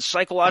 lexicon, and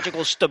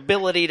psychological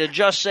stability to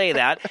just say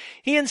that,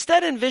 he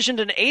instead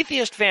envisioned an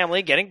atheist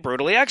family getting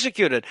brutally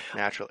executed.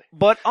 Naturally.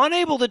 But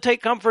unable to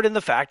take comfort in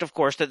the fact, of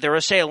course, that their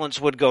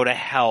assailants would go to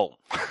hell.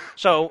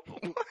 So,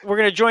 we're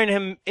going to join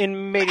him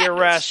in media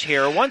res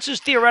here. Once his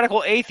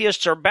theoretical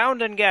atheists are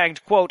bound and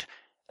gagged, quote,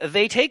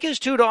 they take his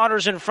 2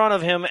 daughters in front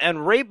of him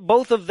and rape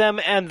both of them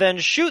and then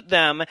shoot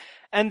them,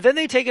 and then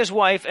they take his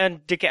wife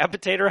and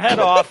decapitate her head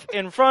off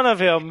in front of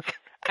him,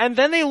 and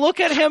then they look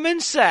at him and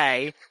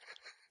say,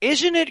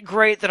 isn't it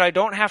great that I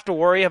don't have to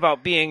worry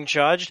about being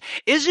judged?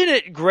 Isn't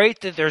it great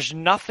that there's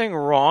nothing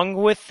wrong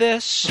with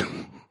this?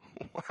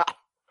 Wow.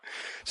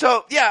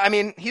 So, yeah, I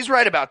mean, he's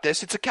right about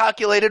this. It's a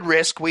calculated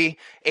risk we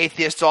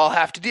atheists all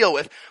have to deal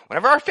with.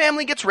 Whenever our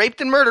family gets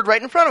raped and murdered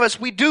right in front of us,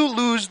 we do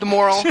lose the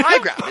moral high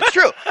ground. It's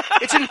true.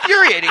 It's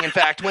infuriating, in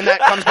fact, when that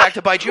comes back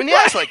to bite you in the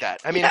ass like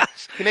that. I mean,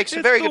 he makes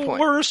a very good point. It's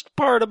the worst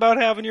part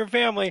about having your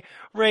family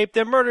raped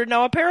and murdered.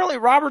 Now, apparently,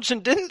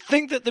 Robertson didn't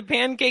think that the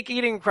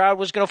pancake-eating crowd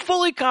was going to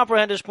fully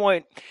comprehend his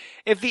point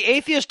if the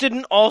atheist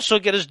didn't also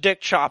get his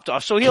dick chopped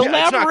off. So he elaborated.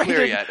 It's not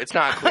clear yet. It's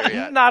not clear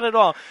yet. Not at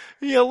all.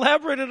 He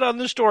elaborated on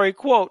the story,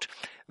 quote,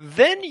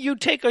 then you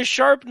take a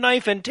sharp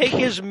knife and take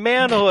his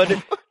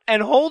manhood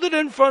and hold it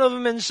in front of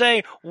him and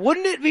say,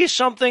 wouldn't it be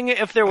something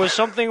if there was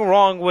something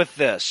wrong with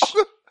this?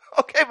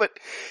 Okay, but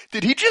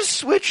did he just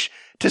switch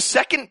to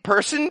second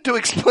person to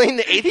explain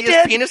the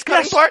atheist penis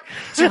cutting part?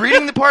 Is he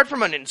reading the part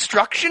from an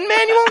instruction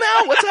manual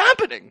now? What's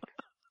happening?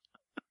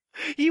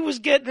 He was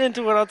getting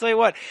into it, I'll tell you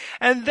what.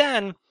 And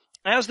then,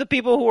 as the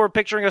people who were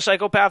picturing a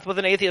psychopath with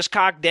an atheist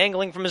cock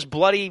dangling from his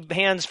bloody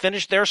hands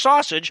finished their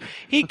sausage,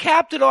 he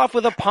capped it off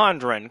with a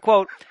pondering.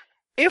 Quote,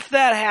 if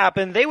that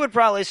happened, they would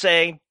probably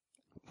say,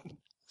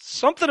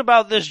 something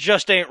about this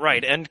just ain't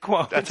right, end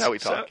quote. That's how we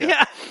talk, so,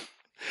 yeah.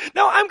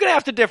 No, I'm going to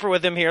have to differ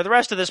with him here. The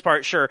rest of this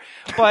part, sure.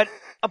 But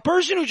a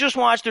person who just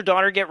watched their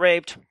daughter get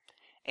raped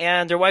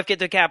and their wife get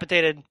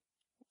decapitated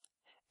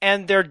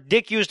and their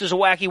dick used as a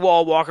wacky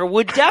wall walker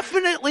would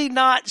definitely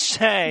not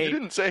say... You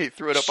didn't say he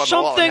threw it up on the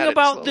wall. Something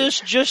about this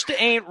just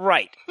ain't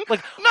right.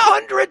 Like,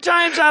 100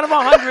 times out of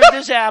 100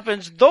 this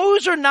happens.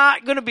 Those are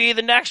not going to be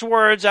the next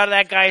words out of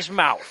that guy's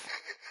mouth.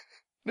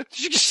 You're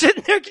just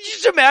sitting there, can you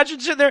just imagine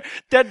sitting there,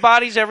 dead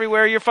bodies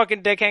everywhere, your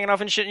fucking dick hanging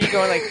off and shit, and you're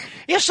going like,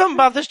 yeah, something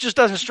about this just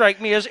doesn't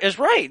strike me as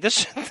right.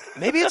 This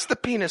Maybe it's the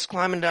penis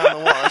climbing down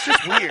the wall. It's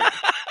just weird.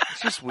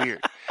 It's just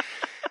weird.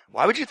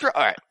 Why would you throw...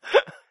 All right.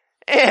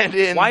 And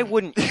in... Why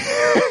wouldn't you?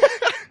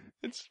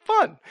 It's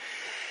fun.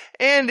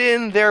 And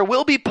in There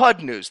Will Be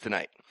Pud news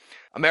tonight,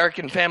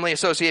 American Family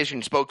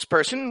Association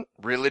spokesperson,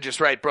 religious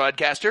right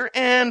broadcaster,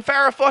 and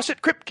Farrah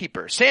Fawcett crypt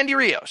keeper Sandy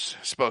Rios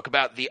spoke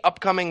about the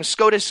upcoming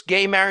SCOTUS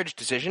gay marriage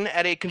decision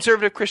at a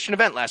conservative Christian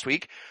event last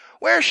week,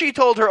 where she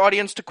told her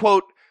audience to,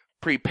 quote,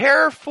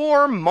 prepare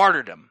for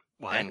martyrdom,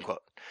 end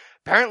quote.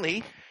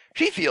 Apparently,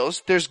 she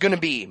feels there's going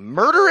to be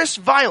murderous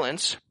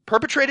violence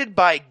perpetrated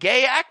by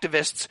gay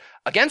activists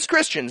against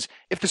Christians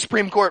if the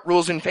Supreme Court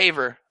rules in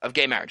favor of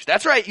gay marriage.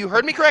 That's right, you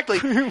heard me correctly.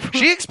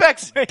 She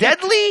expects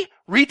deadly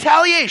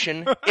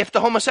retaliation if the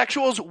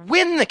homosexuals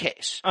win the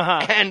case.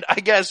 And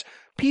I guess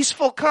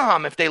peaceful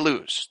calm if they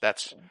lose.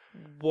 That's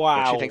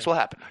what she thinks will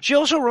happen. She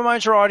also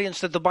reminds her audience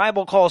that the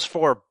Bible calls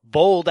for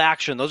bold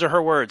action. Those are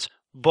her words.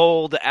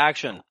 Bold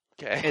action.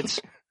 Okay.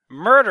 It's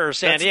murder,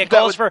 Sandy. It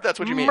calls for that's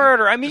what you mean.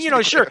 Murder. I mean,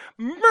 sure,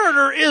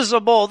 murder is a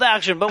bold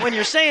action, but when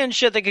you're saying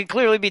shit that could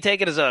clearly be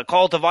taken as a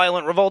call to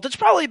violent revolt, it's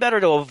probably better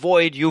to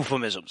avoid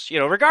euphemisms,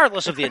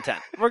 regardless of the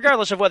intent,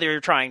 regardless of whether you're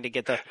trying to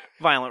get the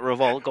violent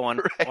revolt going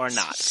or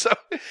not. So,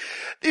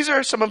 these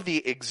are some of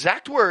the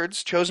exact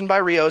words chosen by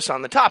Rios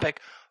on the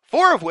topic,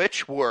 4 of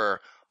which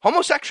were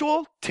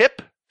homosexual,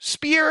 tip,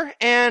 spear,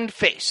 and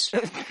face.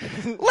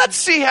 Let's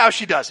see how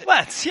she does it.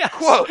 Let's, yes.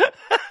 Quote,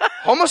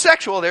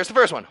 homosexual, there's the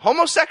first one.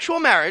 Homosexual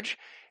marriage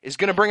is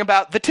going to bring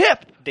about the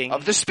tip Ding.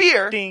 of the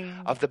spear Ding.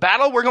 of the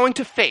battle we're going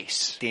to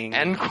face. Ding.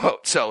 End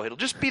quote. So it'll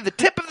just be the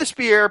tip of the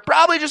spear,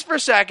 probably just for a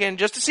second,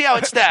 just to see how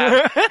it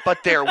stabs, but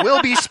there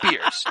will be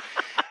spears.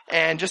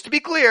 And just to be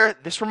clear,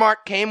 this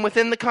remark came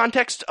within the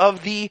context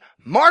of the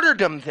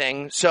martyrdom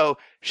thing, so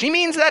she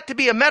means that to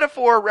be a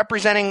metaphor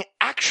representing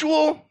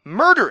actual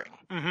murdering.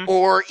 Mm-hmm.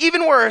 Or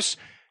even worse,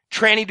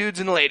 tranny dudes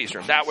in the ladies'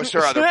 room. That was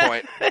her other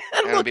point.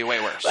 It would be way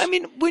worse. I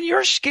mean, when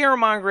you're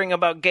scaremongering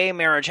about gay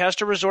marriage, has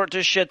to resort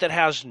to shit that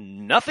has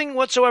nothing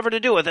whatsoever to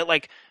do with it,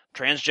 like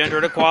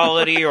transgender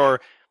equality or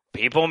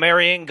people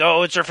marrying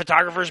goats or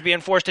photographers being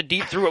forced to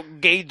deep throat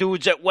gay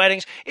dudes at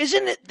weddings.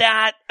 Isn't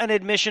that an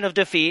admission of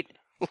defeat?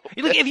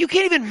 Look, if you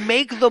can't even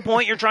make the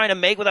point you're trying to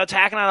make without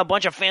tacking on a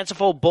bunch of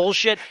fanciful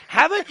bullshit,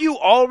 haven't you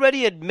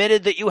already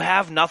admitted that you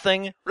have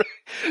nothing?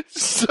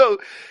 So,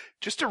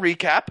 just to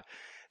recap,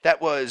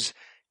 that was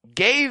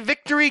gay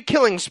victory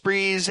killing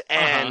sprees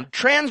and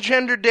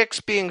transgender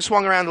dicks being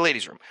swung around the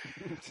ladies' room.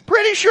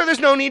 Pretty sure there's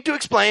no need to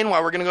explain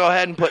why we're going to go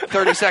ahead and put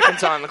 30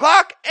 seconds on the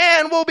clock,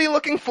 and we'll be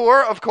looking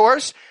for, of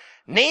course,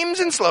 names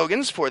and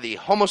slogans for the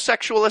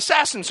homosexual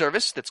assassin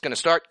service that's going to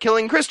start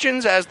killing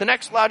Christians as the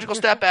next logical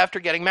step after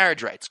getting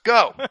marriage rights.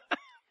 Go.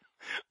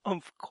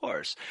 Of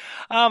course.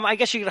 I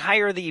guess you could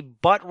hire the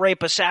butt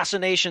rape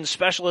assassination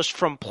specialist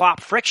from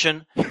Plop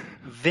Friction.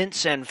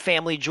 Vince and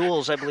Family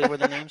Jewels, I believe, were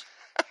the names.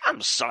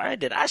 I'm sorry,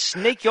 did I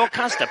snake your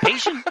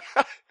constipation?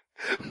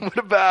 What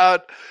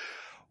about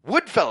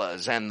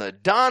Woodfellas and the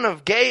Dawn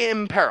of Gay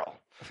Imperil?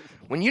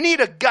 When you need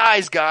a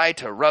guy's guy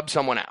to rub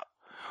someone out.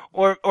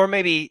 Or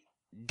maybe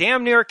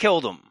Damn Near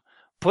Killed 'em,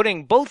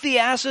 putting both the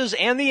asses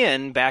and the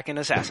in back in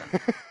Assassin.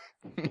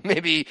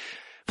 Maybe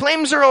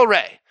Flames Earl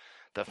Ray,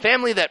 the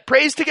family that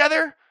prays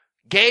together,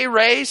 Gay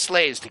Ray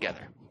slays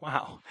together.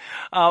 Wow.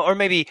 Or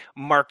maybe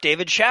Mark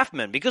David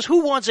Schaffman, because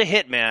who wants a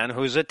hitman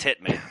who's a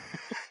tit man?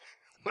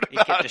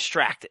 You get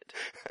distracted.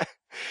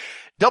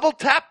 Double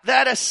tap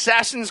that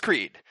Assassin's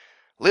Creed.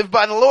 Live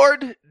by the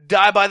Lord,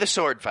 die by the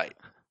sword fight.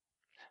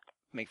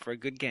 Make for a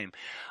good game.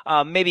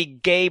 Maybe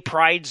Gay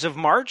Prides of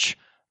March,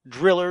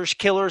 Drillers,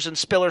 Killers, and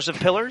Spillers of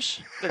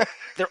Pillars.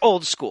 They're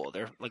old school.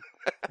 They're like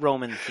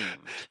Roman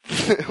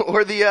themed.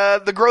 Or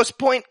the Gross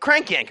Point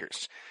Crank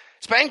Yankers.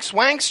 Spanks,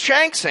 wanks,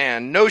 shanks,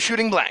 and no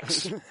shooting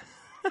blanks.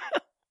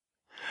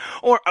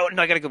 Or, I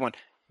got a good one.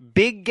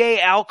 Big Gay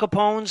Al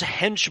Capone's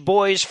hench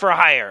boys for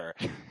hire.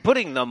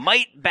 Putting the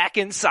mite back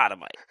in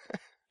sodomite.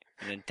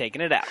 And then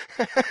taking it out.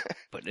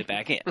 Putting it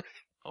back in.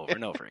 Over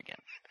and over again.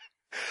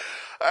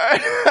 All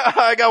right,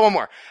 I got one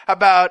more. How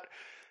about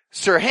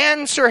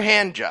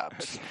Sirhan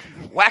jobs.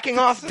 Whacking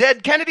off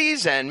dead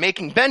Kennedys and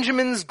making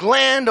Benjamin's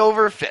gland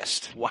over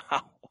fist. Wow.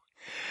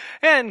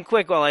 And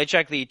quick, while I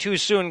check the too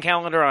soon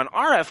calendar on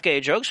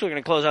RFK jokes, we're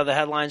going to close out the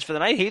headlines for the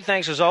night. Heath,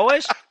 thanks as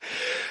always.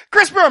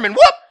 Chris Berman,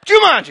 whoop,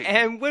 Jumanji.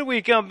 And when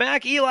we come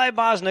back, Eli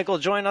Bosnick will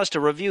join us to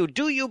review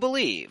Do You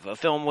Believe, a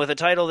film with a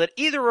title that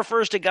either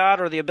refers to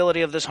God or the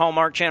ability of this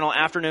Hallmark Channel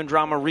afternoon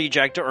drama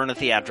reject to earn a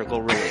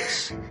theatrical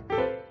release.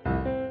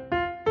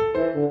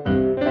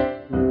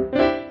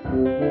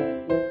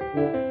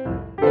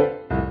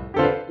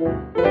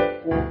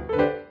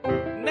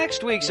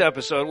 Next week's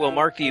episode will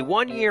mark the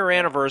 1-year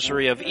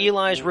anniversary of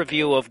Eli's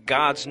review of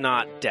God's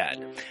Not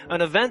Dead,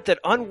 an event that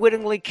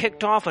unwittingly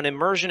kicked off an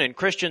immersion in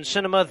Christian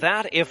cinema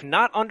that, if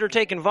not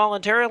undertaken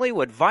voluntarily,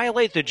 would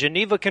violate the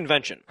Geneva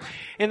Convention.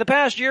 In the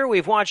past year,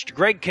 we've watched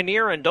Greg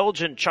Kinnear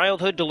indulge in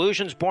childhood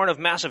delusions born of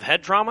massive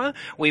head trauma.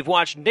 We've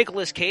watched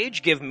Nicolas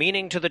Cage give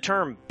meaning to the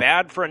term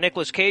bad for a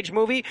Nicolas Cage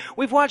movie.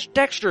 We've watched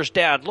Dexter's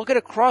dad look at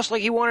a cross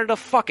like he wanted to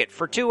fuck it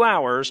for 2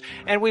 hours.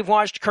 And we've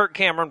watched Kirk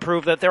Cameron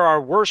prove that there are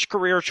worse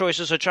career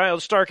choices a child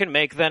star can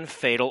make than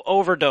fatal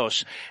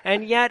overdose.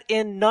 And yet,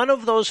 in none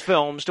of those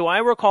films do I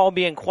recall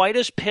being quite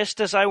as pissed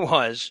as I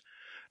was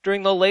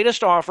during the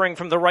latest offering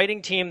from the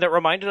writing team that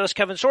reminded us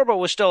Kevin Sorbo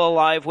was still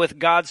alive with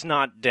God's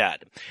Not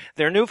Dead.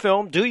 Their new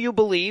film, Do You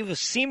Believe,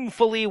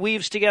 seamfully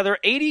weaves together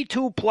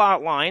 82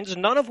 plot lines,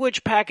 none of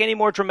which pack any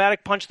more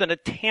dramatic punch than a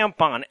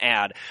tampon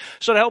ad.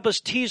 So to help us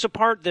tease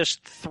apart this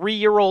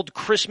 3-year-old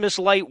Christmas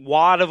light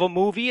wad of a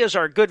movie is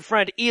our good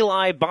friend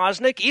Eli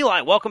Bosnick.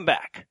 Eli, welcome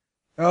back.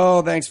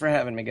 Oh, thanks for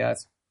having me,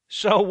 guys.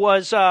 So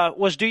was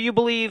Do You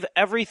Believe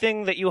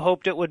everything that you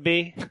hoped it would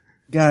be?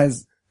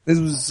 Guys, this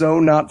was so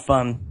not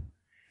fun.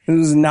 It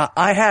was not.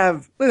 I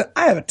have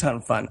a ton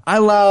of fun. I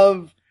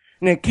love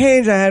Nick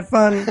Cage. I had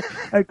fun.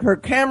 I had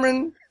Kirk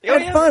Cameron. I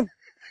had fun.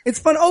 It's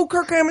fun. Oh,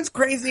 Kirk Cameron's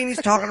crazy and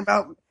he's talking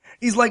about,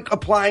 He's like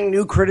applying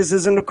new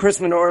criticism to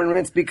Christmas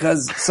ornaments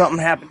because something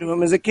happened to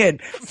him as a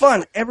kid.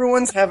 Fun.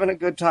 Everyone's having a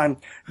good time.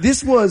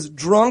 This was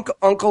drunk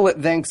uncle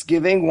at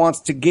Thanksgiving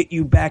wants to get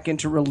you back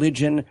into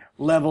religion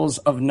levels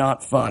of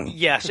not fun.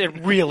 Yes,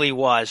 it really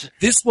was.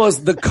 This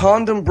was the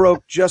condom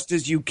broke just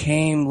as you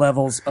came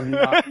levels of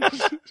not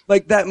fun.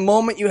 Like that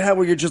moment you have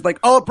where you're just like,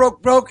 oh, it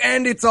broke,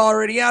 and it's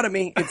already out of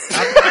me.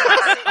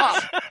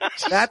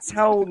 That's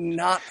how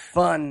not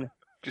fun.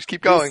 Just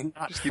keep going.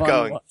 Just keep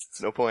going.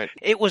 No point.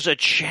 It was a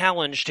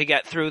challenge to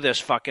get through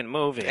this fucking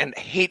movie. And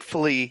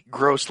hatefully,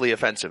 grossly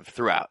offensive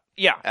throughout.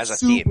 Yeah. As a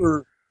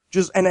theme.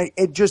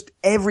 It just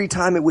every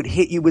time it would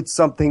hit you with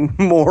something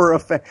more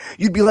offensive.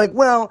 You'd be like,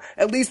 well,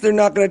 at least they're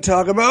not going to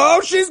talk about,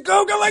 oh, she's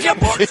googling a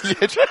book.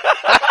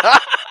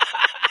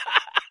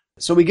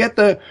 So we get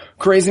the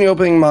crazy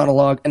opening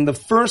monologue, and the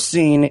first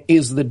scene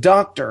is the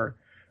doctor.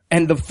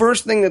 And the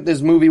first thing that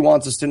this movie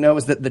wants us to know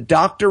is that the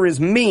doctor is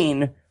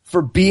mean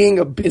for being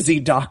a busy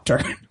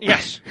doctor.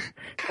 Yes.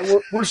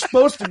 And we're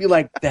supposed to be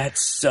like, that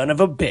son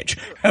of a bitch.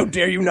 How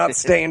dare you not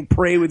stay and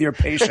pray with your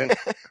patient?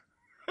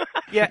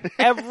 Yeah,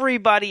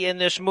 everybody in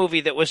this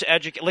movie that was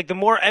educated, like the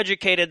more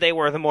educated they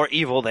were, the more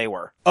evil they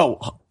were.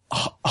 Oh,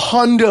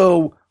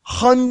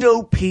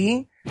 Hundo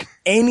P,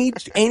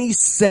 any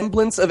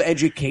semblance of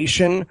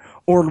education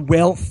or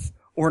wealth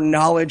or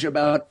knowledge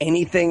about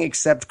anything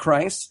except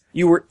Christ,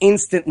 you were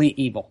instantly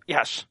evil.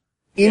 Yes.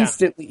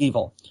 Instantly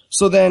evil.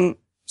 So then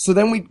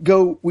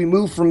we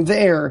move from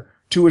there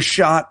to a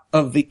shot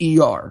of the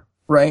ER,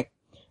 right?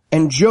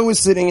 And Joe is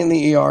sitting in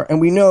the ER,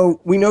 and we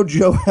know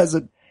Joe has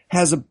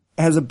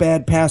a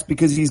bad past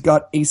because he's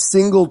got a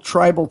single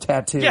tribal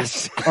tattoo on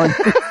his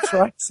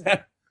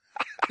tricep.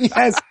 He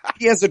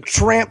has a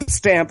tramp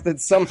stamp that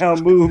somehow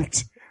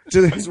moved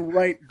to his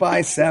right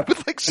bicep.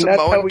 With like and that's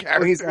how Samoan we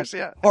know he's characters,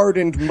 a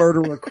hardened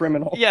murderer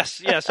criminal.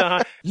 Yes,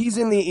 uh-huh. He's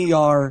in the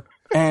ER,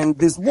 and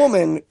this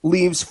woman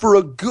leaves for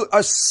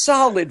a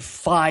solid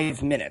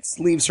 5 minutes,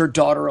 leaves her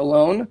daughter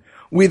alone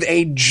with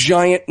a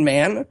giant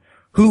man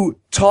who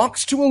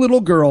talks to a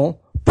little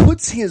girl,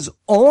 puts his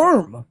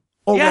arm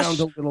around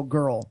a little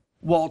girl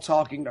while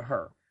talking to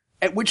her.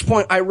 At which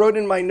point I wrote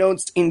in my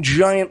notes in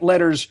giant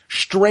letters,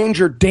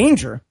 stranger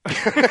danger.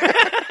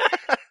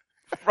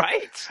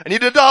 Right? I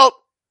need an adult.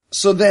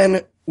 So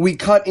then we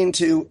cut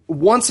into,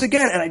 once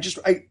again, and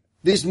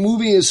this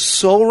movie is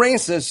so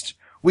racist,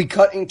 we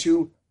cut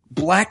into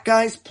black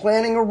guys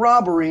planning a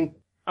robbery.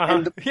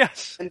 Uh-huh.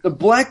 And the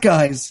black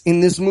guys in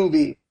this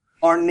movie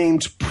are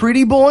named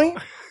Pretty Boy,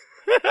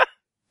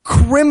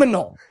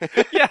 Criminal.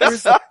 Yes.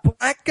 There's a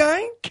black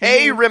guy.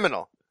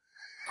 K-Riminal.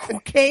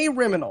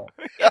 K-Riminal.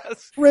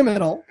 Yes.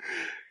 Criminal.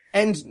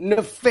 And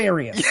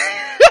Nefarious.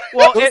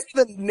 Well, those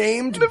are the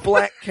named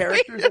black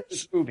characters in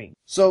this movie.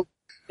 So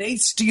they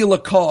steal a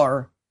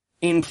car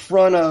in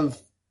front of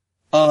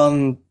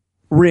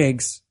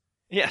Riggs.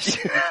 Yes.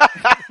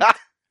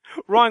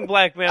 Wrong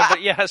black man,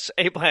 but yes,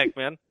 a black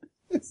man.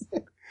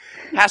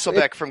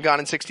 Hasselbeck from Gone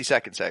in 60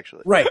 Seconds,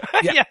 actually. Right.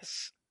 Yeah.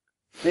 Yes.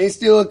 They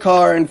steal a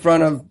car in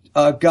front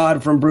of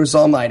God from Bruce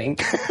Almighty.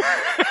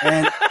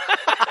 And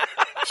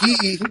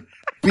he,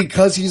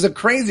 because he's a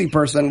crazy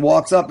person,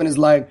 walks up and is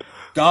like,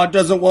 God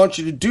doesn't want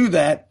you to do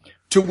that.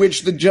 To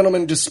which the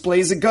gentleman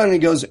displays a gun and he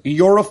goes,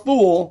 you're a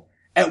fool.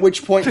 At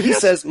which point he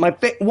says,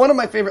 one of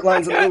my favorite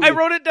lines in the movie. I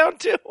wrote it down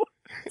too.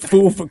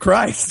 Fool for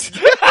Christ.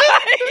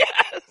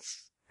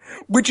 Yes.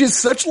 Which is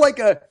such like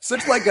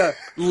a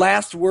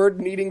last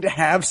word needing to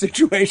have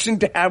situation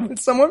to have with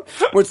someone.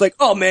 Where it's like,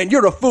 oh man,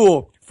 you're a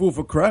fool. Fool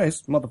for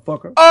Christ,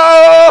 motherfucker.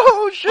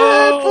 Oh shit,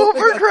 fool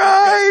for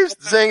Christ.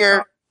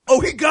 Zinger. Oh,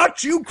 he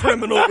got you,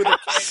 criminal with a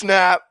K.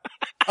 Snap.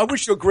 I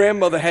wish your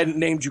grandmother hadn't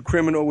named you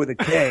criminal with a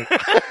K.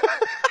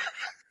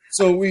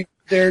 So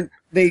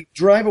they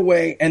drive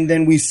away, and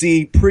then we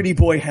see Pretty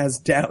Boy has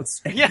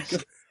doubts. And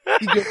yes.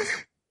 He goes,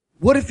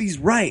 what if he's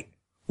right?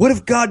 What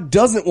if God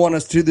doesn't want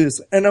us to do this?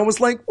 And I was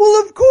like,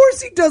 well, of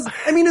course he does.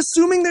 I mean,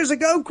 assuming there's a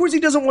God, of course he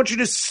doesn't want you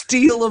to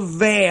steal a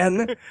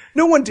van.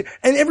 No one,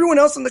 and everyone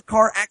else in the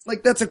car acts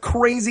like that's a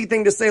crazy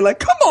thing to say. Like,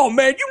 come on,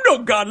 man, you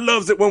know God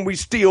loves it when we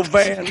steal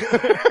vans.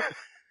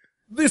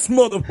 This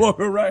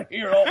motherfucker right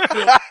here all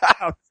filled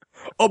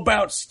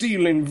about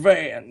stealing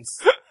vans.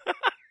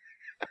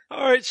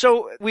 All right,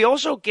 so we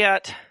also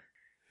get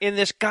in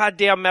this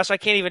goddamn mess. I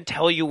can't even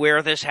tell you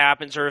where this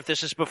happens or if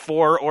this is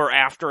before or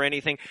after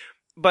anything.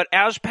 But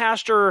as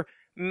Pastor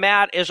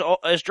Matt is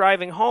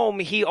driving home,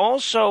 he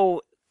also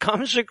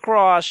comes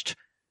across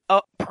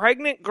a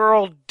pregnant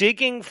girl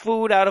digging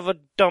food out of a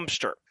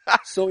dumpster.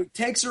 So he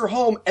takes her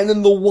home, and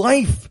then the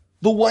wife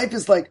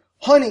is like,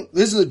 honey,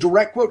 this is a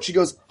direct quote. She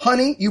goes,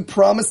 honey, you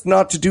promised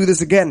not to do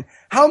this again.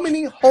 How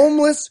many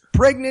homeless,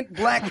 pregnant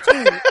black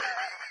teens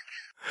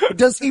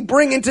does he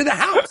bring into the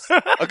house?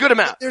 A good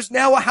amount. There's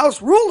now a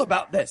house rule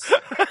about this.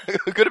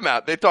 A good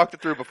amount. They talked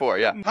it through before,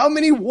 yeah. How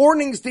many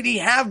warnings did he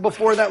have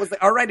before that was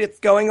like, all right, it's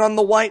going on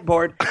the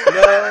whiteboard.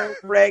 No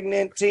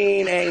pregnant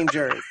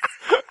teenagers.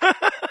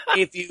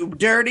 If you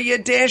dirty a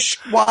dish,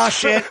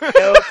 wash it.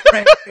 No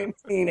pregnant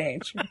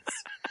teenagers.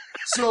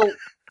 So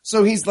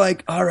So he's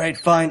like, all right,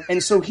 fine.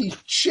 And so he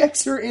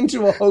checks her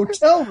into a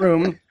hotel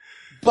room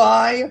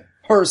by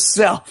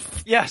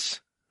herself. Yes.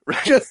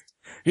 Just,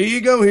 here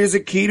you go. Here's a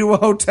key to a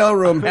hotel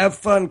room. Have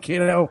fun,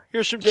 kiddo.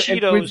 Here's some And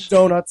Cheetos. with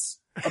donuts.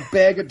 A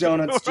bag of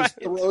donuts. Just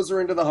throws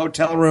her into the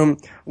hotel room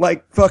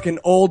like fucking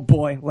old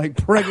boy, like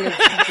pregnant.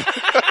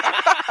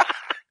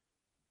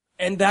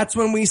 And that's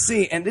when we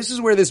see, and this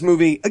is where this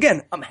movie,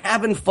 again, I'm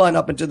having fun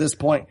up until this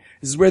point.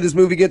 This is where this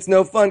movie gets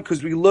no fun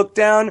because we look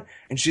down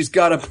and she's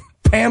got a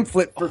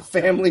pamphlet for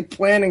family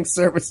planning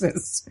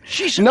services.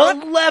 She's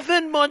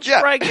 11 months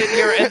pregnant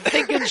here and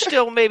thinking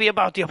still maybe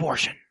about the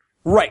abortion.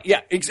 Right,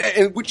 yeah,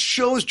 exactly. Which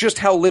shows just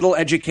how little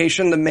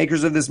education the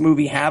makers of this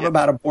movie have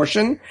about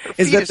abortion.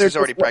 Is that she's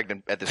already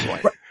pregnant at this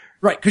point.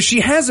 Right, because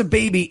she has a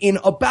baby in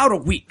about a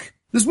week.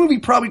 This movie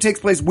probably takes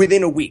place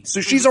within a week.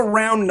 So she's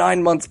around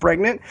 9 months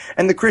pregnant,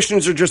 and the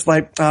Christians are just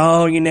like,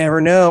 oh, you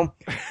never know.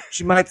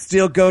 She might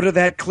still go to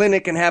that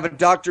clinic and have a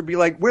doctor be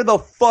like, where the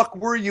fuck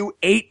were you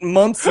 8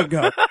 months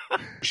ago?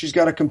 She's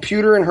got a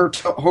computer in her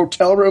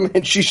hotel room,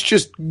 and she's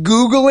just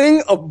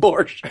Googling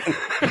abortion.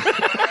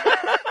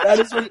 That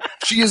is what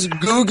she is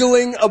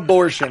Googling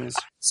abortions.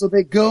 So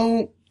they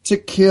go to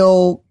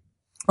kill.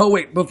 Oh,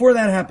 wait, before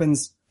that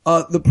happens,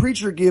 the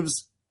preacher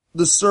gives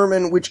the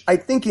sermon, which I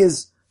think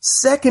is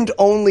second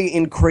only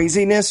in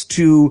craziness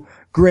to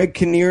Greg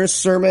Kinnear's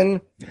sermon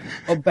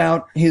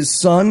about his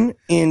son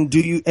in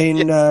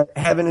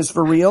Heaven is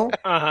for Real,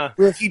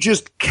 where he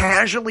just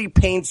casually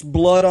paints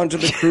blood onto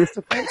the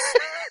crucifix,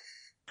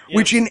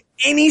 which in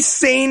any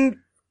sane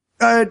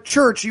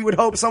church you would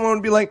hope someone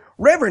would be like,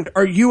 Reverend,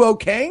 are you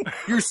okay?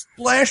 You're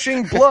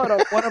splashing blood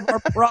on one of our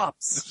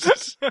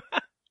props.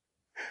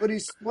 But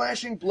he's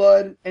splashing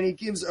blood, and he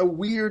gives a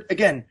weird,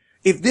 again,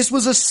 if this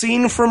was a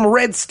scene from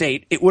Red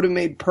State, it would have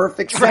made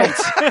perfect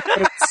sense.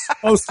 But it's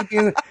supposed to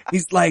be,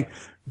 he's like,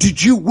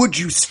 would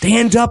you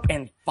stand up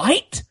and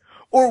fight?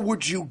 Or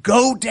would you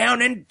go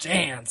down and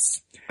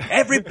dance?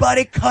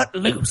 Everybody cut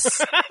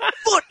loose.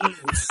 Foot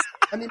loose.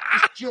 I mean,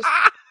 it's just,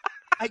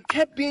 I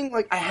kept being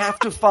like, I have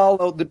to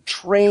follow the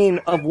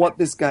train of what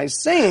this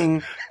guy's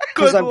saying.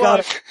 Because I've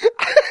got to,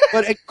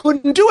 but I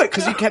couldn't do it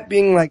because he kept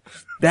being like,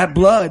 that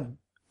blood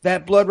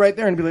right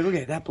there, and be like,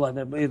 okay, that blood,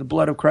 the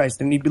blood of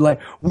Christ. And he'd be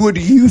like, would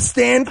you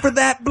stand for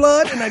that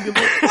blood? And I'd be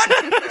like,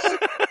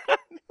 what?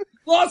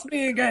 Lost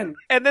me again.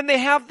 And then they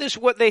have this,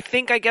 what they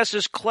think, I guess,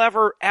 is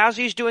clever. As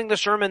he's doing the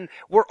sermon,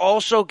 we're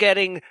also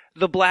getting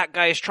the black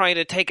guys trying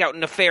to take out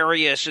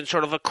Nefarious in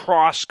sort of a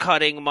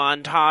cross-cutting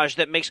montage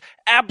that makes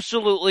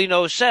absolutely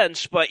no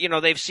sense. But,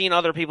 they've seen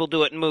other people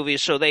do it in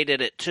movies, so they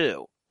did it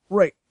too.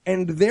 Right.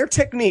 And their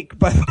technique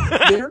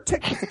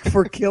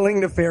for killing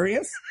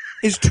Nefarious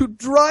is to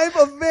drive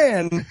a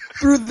van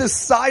through the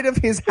side of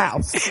his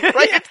house.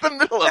 Right into the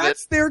middle of it.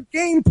 That's their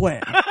game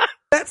plan.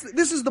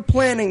 This is the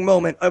planning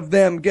moment of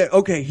them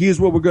okay, here's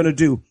what we're gonna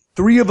do.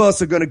 3 of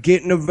us are gonna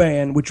get in a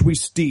van, which we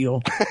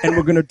steal, and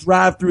we're gonna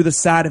drive through the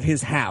side of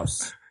his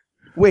house.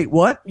 Wait,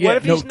 what? Yeah,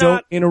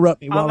 don't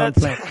interrupt me while I'm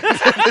playing.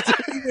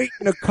 We wait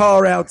in a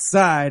car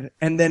outside,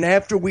 and then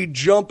after we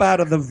jump out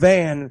of the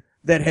van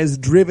that has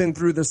driven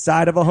through the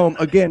side of a home,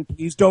 again,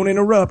 please don't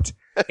interrupt.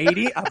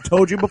 80, I've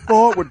told you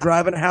before, we're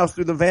driving a house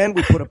through the van.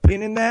 We put a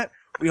pin in that.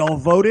 We all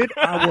voted.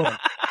 I won.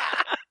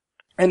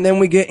 And then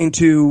we get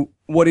into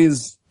what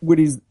is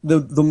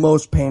the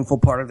most painful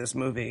part of this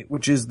movie,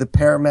 which is the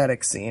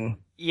paramedic scene.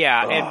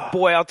 Yeah, and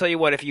boy, I'll tell you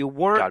what, if you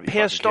weren't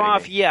pissed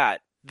off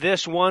yet,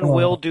 this one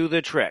will do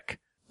the trick.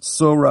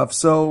 So rough.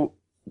 So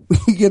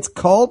he gets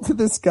called to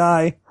this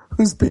guy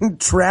who's been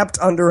trapped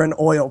under an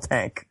oil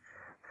tank,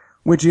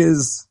 which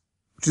is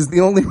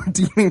the only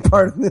redeeming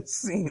part of this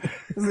scene.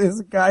 There's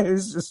a guy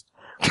who's just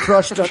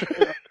crushed up,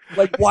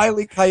 like Wile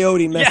E.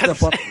 Coyote messed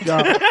up on the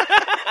job.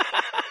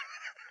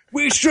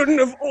 We shouldn't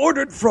have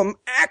ordered from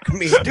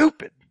Acme.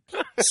 Stupid.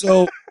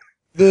 So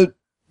the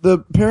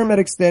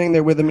paramedic's standing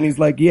there with him, and he's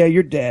like, yeah,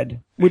 you're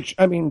dead. Which,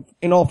 I mean,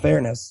 in all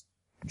fairness,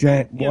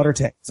 giant water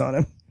tanks on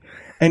him.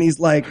 And he's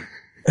like,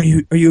 are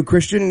you a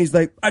Christian? And he's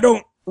like, I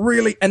don't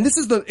really. And this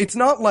is there's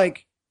not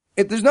like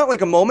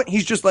a moment.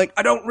 He's just like,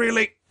 I don't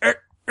really.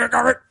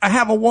 I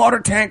have a water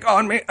tank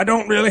on me. I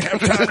don't really have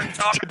time to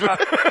talk about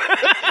it.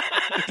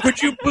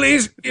 Could you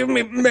please give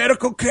me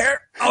medical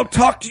care? I'll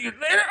talk to you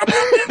later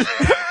about this.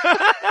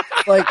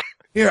 Like,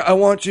 here, I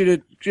want you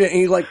to, and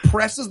he like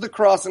presses the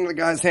cross into the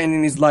guy's hand,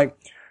 and he's like,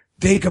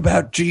 think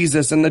about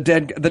Jesus. And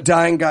the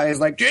dying guy is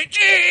like,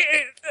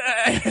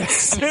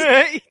 Jesus.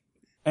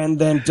 And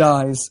then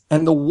dies.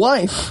 And the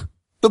wife,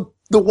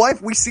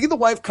 we see the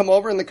wife come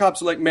over, and the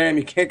cops are like, ma'am,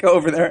 you can't go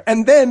over there.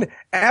 And then,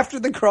 after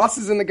the cross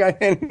is in the guy's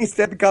hand, he's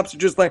dead, the cops are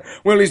just like,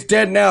 well, he's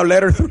dead now,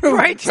 let her through.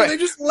 Right. So they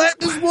just let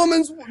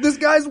this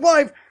guy's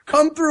wife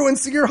come through and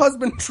see her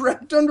husband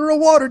trapped under a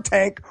water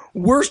tank.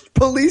 Worst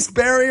police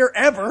barrier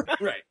ever.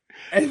 Right.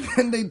 And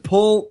then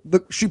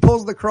she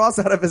pulls the cross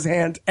out of his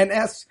hand and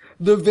asks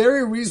the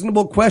very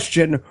reasonable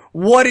question,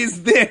 what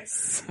is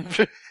this?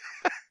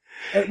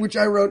 At which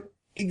I wrote,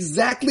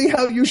 exactly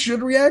how you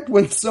should react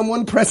when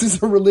someone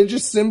presses a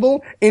religious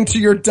symbol into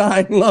your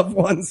dying loved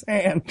one's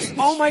hand.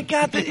 Oh my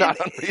God. Not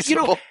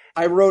unreasonable.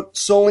 I wrote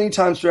so many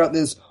times throughout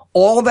this,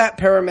 all that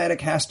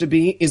paramedic has to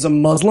be is a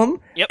Muslim,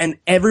 and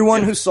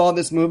everyone who saw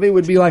this movie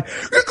would be like,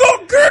 "You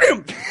go get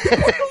him!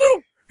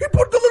 He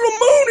put the little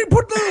moon, he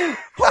put the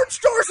heart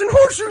stars and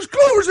horseshoes,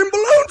 clovers, and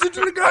balloons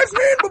into the guy's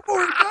hand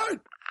before he died.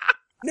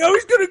 Now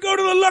he's gonna go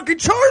to the Lucky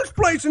Charms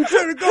place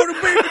instead of go to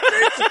Baby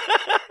Jason."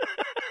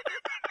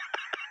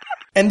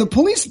 And the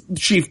police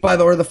chief,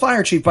 or the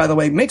fire chief, by the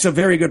way, makes a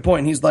very good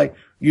point. He's like,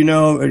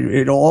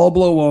 it'll all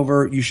blow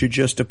over. You should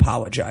just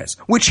apologize.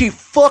 Which he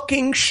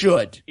fucking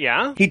should.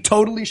 Yeah? He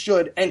totally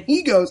should. And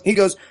he goes,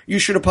 "You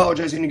should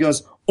apologize." And he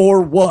goes,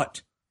 "Or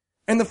what?"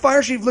 And the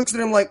fire chief looks at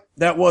him like,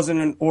 "That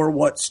wasn't an or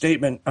what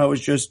statement. I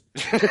was just,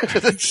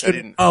 you should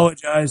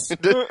apologize.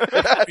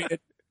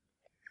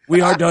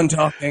 We are done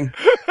talking."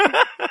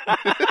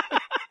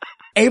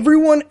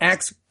 Everyone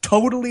acts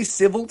totally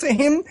civil to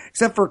him,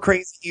 except for a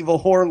crazy evil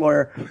horror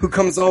lawyer who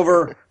comes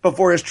over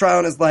before his trial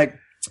and is like,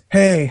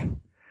 "Hey,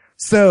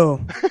 so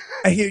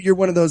I hear you're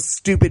one of those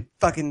stupid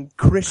fucking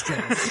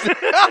Christians."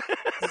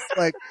 It's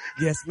like,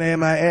 "Yes,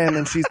 ma'am, I am."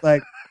 And she's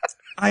like,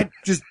 "I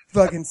just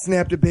fucking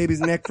snapped a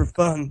baby's neck for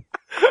fun,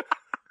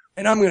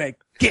 and I'm gonna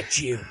get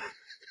you."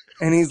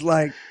 And he's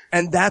like,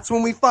 and that's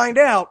when we find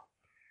out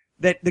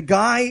that the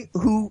guy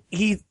who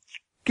he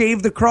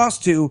gave the cross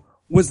to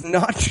was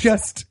not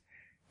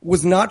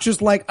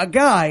just like a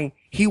guy,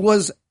 he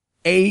was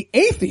a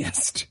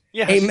atheist.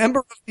 Yes. A member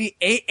of the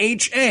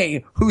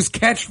AHA whose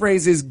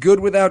catchphrase is "good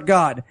without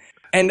God."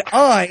 And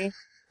I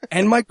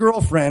and my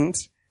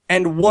girlfriend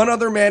and one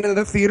other man in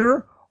the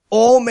theater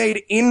all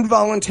made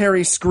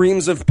involuntary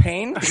screams of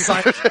pain.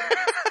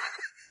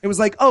 It was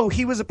like, oh,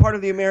 he was a part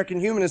of the American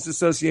Humanist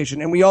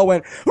Association, and we all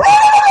went,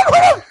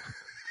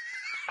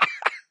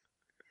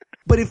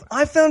 But if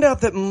I found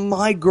out that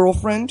my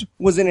girlfriend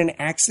was in an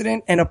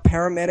accident and a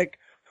paramedic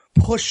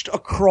pushed a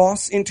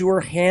cross into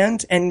her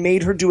hand and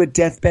made her do a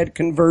deathbed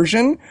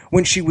conversion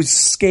when she was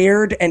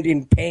scared and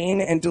in pain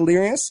and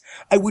delirious,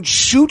 I would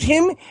shoot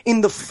him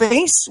in the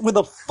face with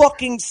a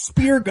fucking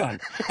spear gun.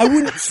 I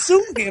wouldn't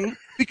sue him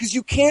because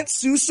you can't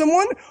sue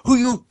someone who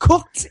you've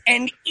cooked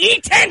and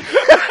eaten.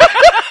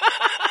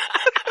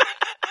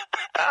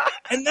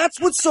 And that's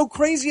what's so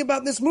crazy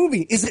about this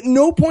movie, is at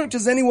no point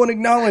does anyone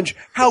acknowledge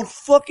how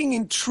fucking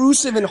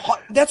intrusive and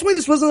hot. That's why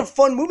this wasn't a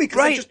fun movie,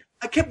 because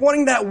I kept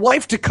wanting that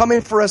wife to come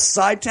in for a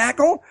side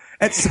tackle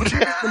at such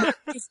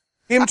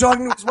him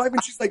talking to his wife,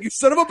 and she's like, "You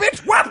son of a bitch,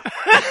 what?"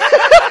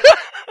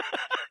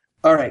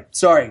 All right,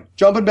 sorry,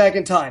 jumping back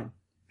in time.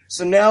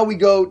 So now we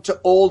go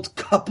to old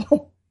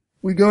couple.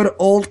 We go to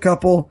old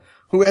couple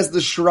who has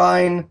the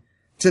shrine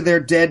to their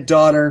dead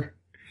daughter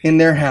in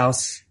their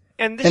house.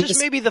 And this is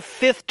maybe the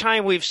fifth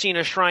time we've seen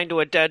a shrine to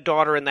a dead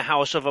daughter in the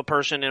house of a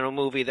person in a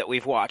movie that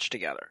we've watched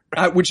together.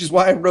 Which is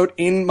why I wrote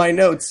in my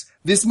notes,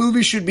 this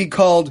movie should be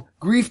called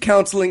Grief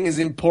Counseling is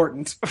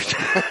Important.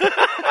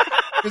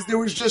 Because there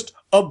was just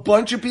a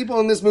bunch of people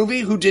in this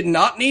movie who did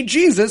not need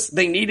Jesus.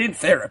 They needed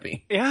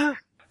therapy. Yeah.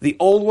 The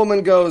old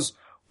woman goes,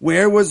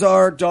 where was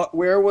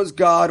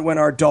God when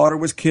our daughter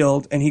was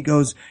killed? And he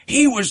goes,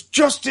 "He was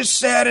just as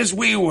sad as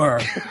we were.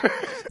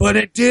 But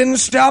it didn't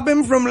stop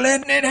him from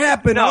letting it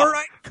happen. No. All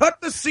right, cut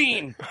the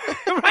scene."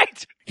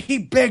 Right. He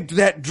begged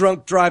that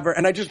drunk driver,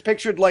 and I just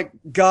pictured like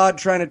God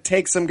trying to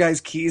take some guy's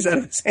keys out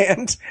of his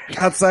hand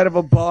outside of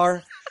a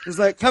bar. He's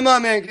like, "Come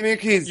on, man, give me your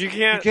keys. You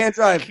can't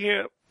drive.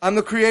 I'm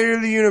the creator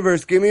of the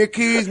universe. Give me your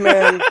keys,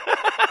 man.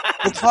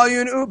 We'll call you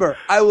an Uber.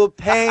 I will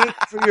pay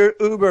for your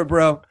Uber,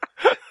 bro.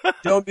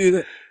 Don't do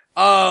that."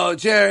 "Oh,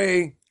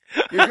 Jerry,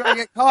 you're gonna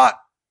get caught.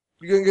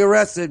 You're gonna get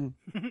arrested."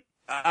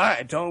 "All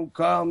right, don't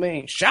call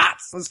me."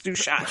 "Shots. Let's do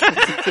shots."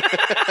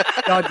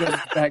 God goes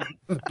back to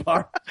the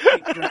bar.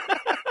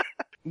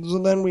 So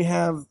then we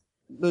have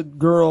the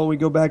girl. We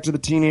go back to the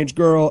teenage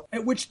girl,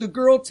 at which the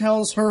girl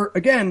tells her,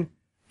 again,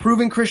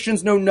 proving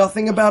Christians know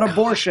nothing about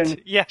abortion.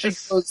 Yes. She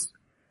goes,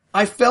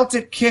 "I felt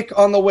it kick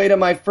on the way to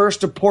my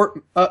first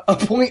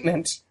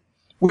appointment,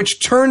 which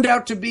turned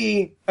out to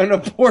be an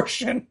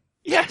abortion."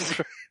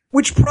 Yes.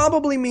 Which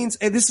probably means,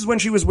 and this is when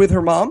she was with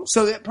her mom,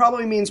 so it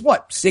probably means,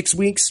 what, 6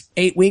 weeks,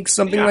 8 weeks,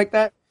 something like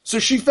that? So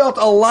she felt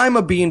a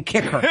lima bean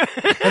kick her.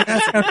 And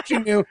that's how she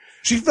knew.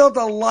 She felt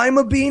a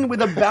lima bean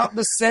with about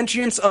the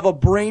sentience of a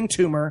brain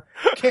tumor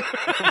kick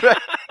her.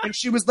 And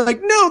she was like,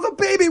 "No, the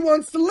baby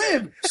wants to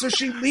live." So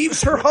she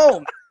leaves her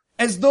home,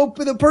 as though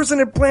the person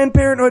at Planned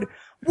Parenthood.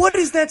 What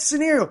is that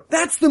scenario?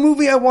 That's the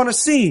movie I want to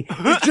see.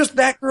 It's just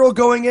that girl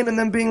going in and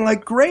then being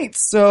like, "Great,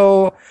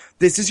 so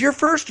this is your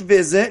first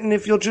visit, and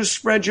if you'll just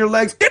spread your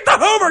legs, get the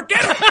Hoover,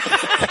 get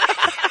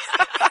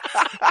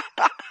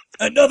her!"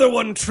 Another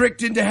one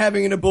tricked into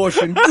having an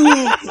abortion.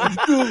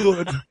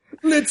 Good.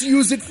 Let's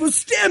use it for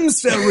stem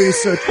cell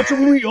research, which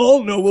we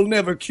all know will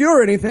never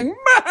cure anything.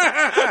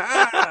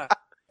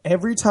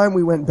 Every time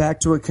we went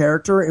back to a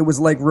character, it was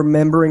like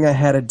remembering I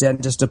had a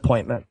dentist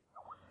appointment.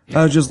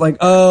 I was just like,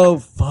 oh,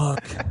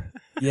 fuck.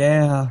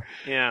 Yeah.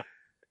 Yeah.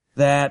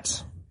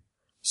 That.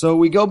 So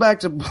we go back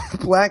to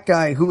Black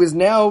Guy, who is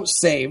now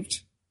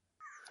saved.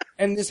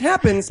 And this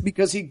happens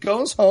because he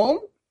goes home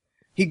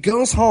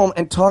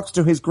and talks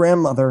to his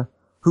grandmother,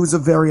 who's a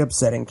very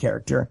upsetting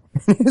character.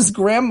 His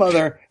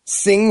grandmother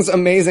sings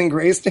Amazing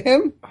Grace to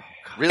him.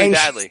 Really and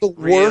badly. She's the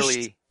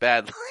really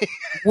badly.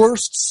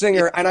 worst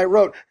singer. And I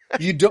wrote,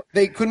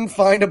 they couldn't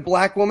find a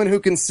black woman who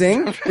can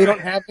sing. They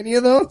don't have any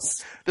of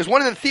those. There's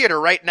one in the theater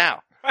right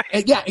now.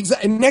 And yeah,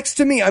 exactly. And next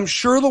to me, I'm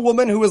sure the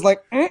woman who was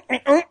like, would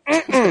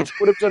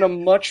have done a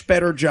much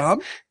better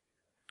job.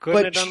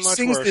 Couldn't have done much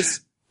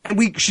worse.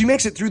 She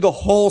makes it through the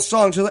whole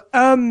song. She's like,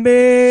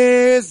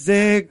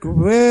 Amazing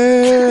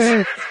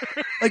Grace.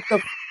 Like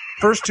the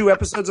first 2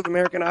 episodes of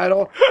American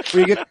Idol,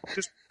 where you get to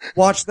just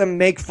watch them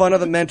make fun of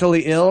the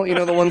mentally ill, you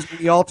know, the ones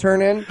we all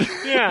turn in.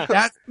 Yeah.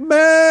 That's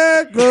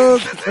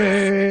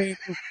Amazing.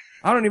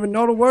 I don't even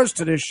know the words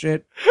to this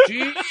shit.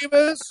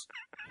 Jesus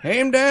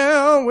came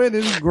down with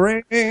his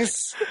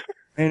grace,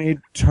 and he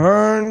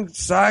turned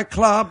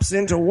Cyclops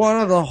into one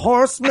of the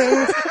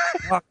horsemen of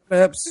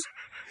Apocalypse.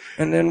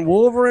 And then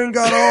Wolverine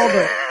got all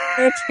the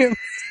attention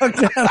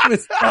sucked out of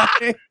his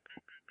body.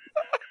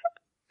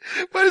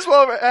 Might as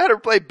well have had her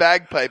play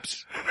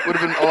bagpipes. Would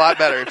have been a lot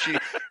better if she...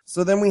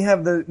 So then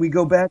we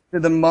go back to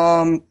the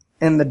mom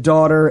and the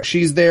daughter.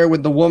 She's there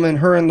with the woman.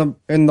 Her and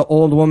the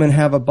old woman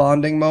have a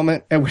bonding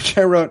moment, at which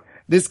I wrote,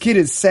 this kid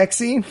is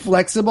sexy,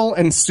 flexible,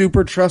 and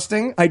super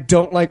trusting. I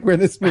don't like where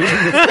this movie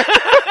is.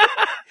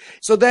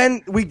 So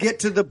then we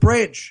get to the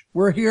bridge.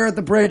 We're here at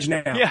the bridge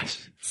now.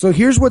 Yes. So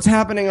here's what's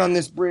happening on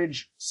this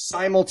bridge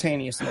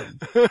simultaneously.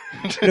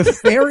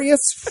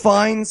 Nefarious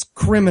finds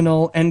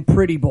criminal and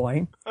pretty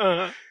boy.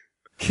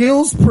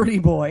 Kills pretty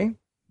boy.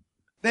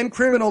 Then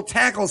criminal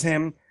tackles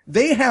him.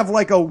 They have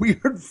like a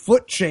weird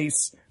foot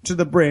chase to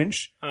the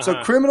bridge.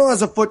 So criminal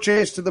has a foot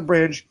chase to the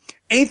bridge.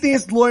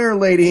 Atheist lawyer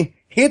lady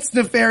hits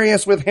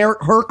Nefarious with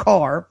her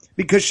car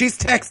because she's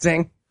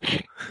texting.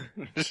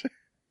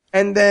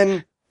 And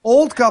then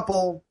old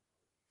couple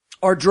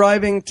are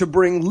driving to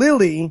bring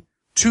Lily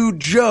to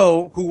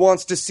Joe, who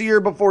wants to see her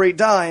before he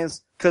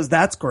dies, because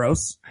that's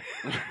gross.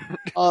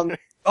 I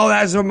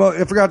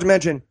forgot to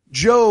mention,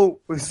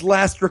 Joe's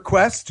last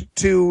request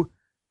to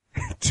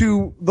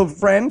the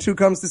friend who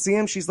comes to see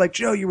him, she's like,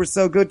 Joe, you were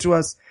so good to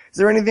us. Is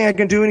there anything I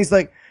can do? And he's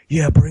like,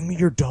 yeah, bring me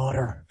your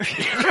daughter.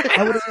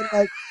 I would have been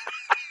like,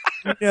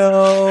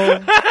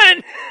 no.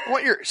 I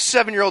want your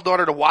 7-year-old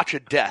daughter to watch a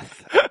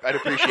death. I'd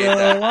appreciate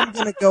that. I'm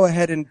going to go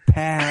ahead and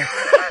pass.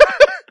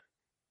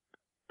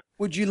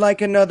 Would you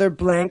like another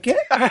blanket?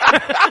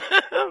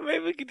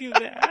 Maybe we could do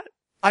that.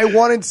 I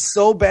wanted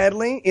so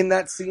badly in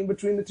that scene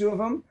between the two of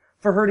them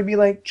for her to be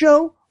like,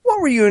 Joe, what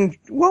were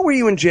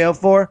you in jail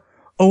for?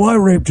 Oh, I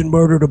raped and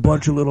murdered a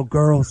bunch of little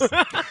girls.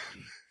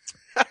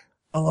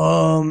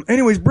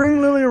 Anyways,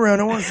 bring Lily around.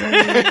 I want to say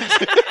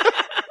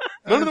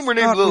None of them were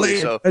named Lily,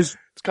 so it's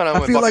kind of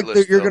on my I feel like bucket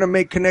list, you're going to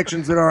make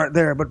connections that aren't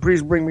there, but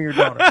please bring me your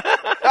daughter.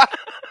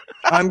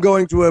 I'm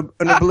going to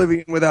an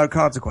oblivion without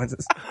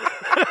consequences.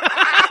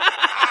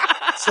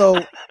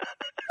 So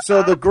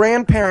the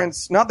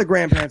grandparents, not the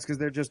grandparents because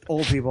they're just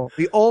old people.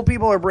 The old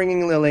people are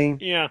bringing Lily.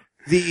 Yeah.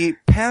 The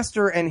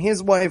pastor and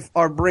his wife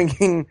are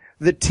bringing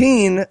the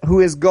teen who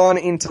has gone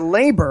into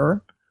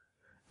labor,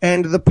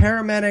 and the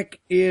paramedic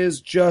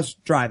is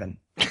just driving.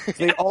 So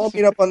they all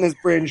meet up on this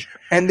bridge,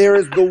 and there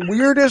is the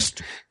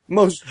weirdest,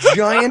 most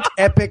giant,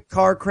 epic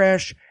car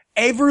crash.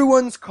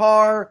 Everyone's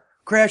car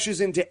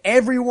crashes into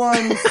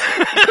everyone's.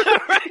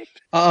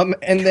 And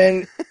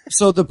then,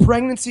 so the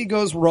pregnancy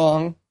goes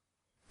wrong,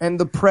 and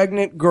the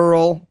pregnant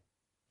girl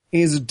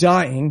is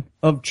dying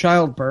of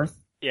childbirth.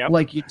 Yep.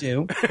 Like you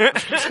do.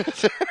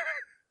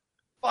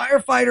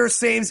 Firefighter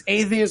saves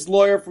atheist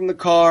lawyer from the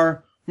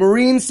car.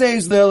 Marine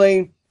saves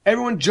Lily.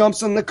 Everyone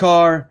jumps in the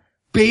car.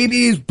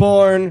 Baby is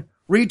born.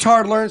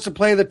 Retard learns to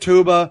play the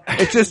tuba.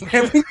 It's just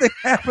everything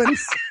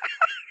happens.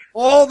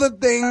 All the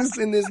things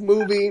in this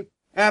movie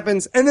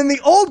happens. And then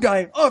the old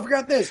guy, I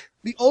forgot this.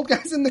 The old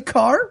guy's in the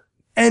car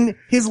and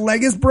his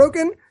leg is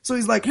broken. So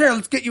he's like, here,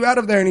 let's get you out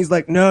of there. And he's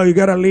like, no, you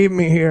gotta leave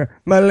me here.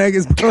 My leg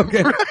is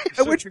broken.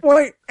 At which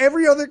point,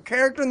 every other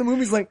character in the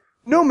movie is like,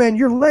 no, man,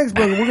 your leg's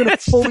broken. We're gonna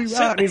pull you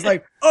out. And he's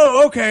like,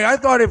 oh, okay. I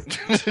thought it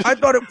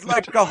was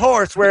like a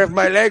horse where if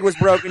my leg was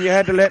broken, you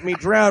had to let me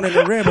drown in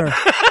the river.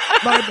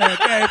 My bad.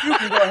 Yeah, if you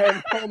can go ahead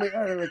and pull me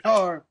out of the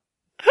car.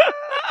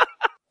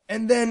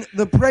 And then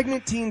the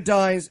pregnant teen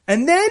dies,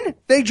 and then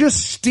they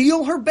just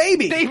steal her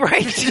baby.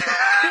 Right.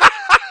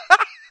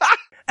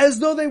 As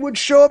though they would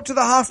show up to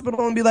the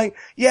hospital and be like,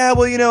 yeah,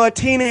 well, you know, a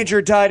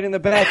teenager died in the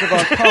back of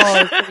our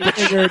car. So we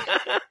figured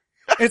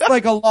it's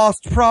like a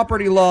lost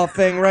property law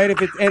thing, right?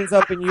 If it ends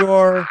up in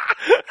your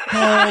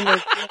home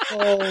or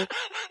vehicle,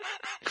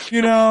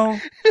 you know,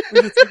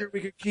 we just figured we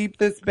could keep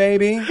this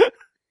baby.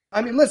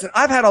 I mean, listen,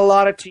 I've had a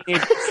lot of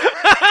teenagers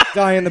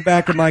die in the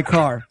back of my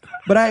car,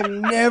 but I've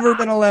never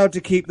been allowed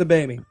to keep the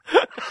baby.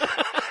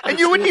 And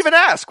you wouldn't even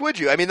ask, would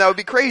you? I mean, that would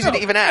be crazy to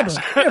even ask.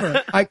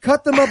 Never. I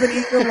cut them up and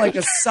eat them like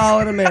a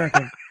solid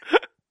American.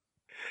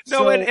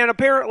 No, and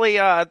apparently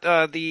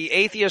the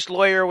atheist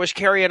lawyer was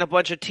carrying a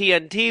bunch of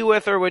TNT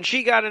with her when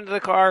she got into the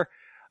car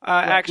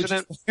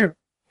accident.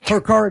 Her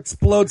car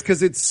explodes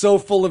because it's so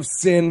full of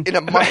sin. In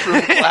a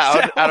mushroom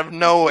cloud out of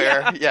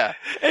nowhere. Yeah.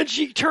 And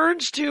she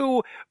turns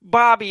to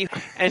Bobby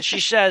and she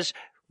says,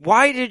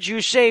 "Why did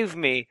you save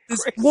me?"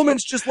 This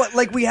woman's just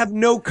like we have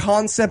no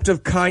concept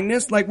of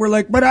kindness. Like we're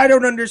like, but I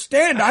don't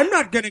understand. I'm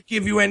not going to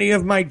give you any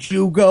of my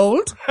Jew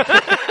gold.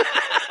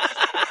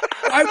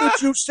 Why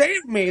would you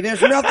save me?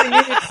 There's nothing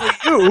in it for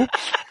you.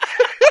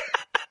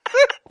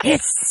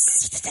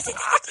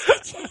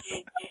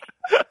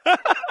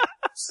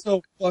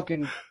 So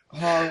fucking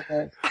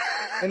horrible.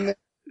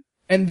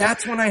 And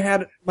that's when I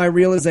had my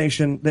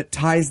realization that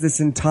ties this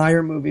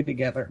entire movie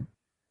together.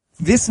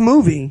 This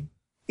movie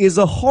is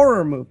a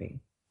horror movie,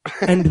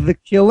 and the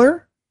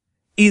killer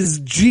is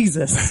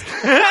Jesus.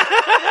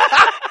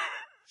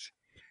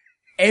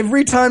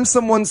 Every time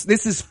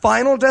this is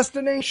Final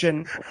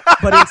Destination,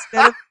 but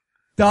instead of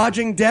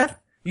dodging death,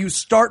 you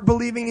start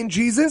believing in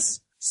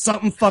Jesus,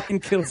 something fucking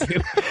kills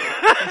you.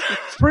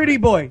 Pretty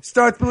boy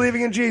starts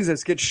believing in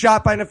Jesus, gets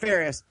shot by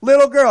Nefarious.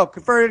 Little girl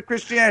converted to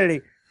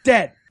Christianity,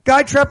 dead.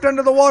 Guy trapped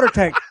under the water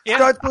tank,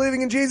 starts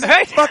believing in Jesus,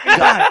 fucking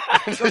die.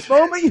 The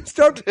moment you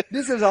start,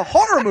 this is a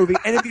horror movie,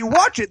 and if you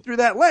watch it through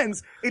that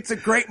lens, it's a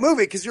great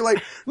movie, because you're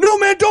like, no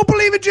man, don't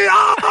believe in Jesus.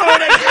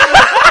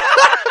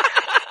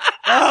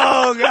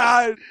 Oh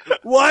God,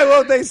 why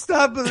won't they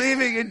stop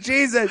believing in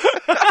Jesus?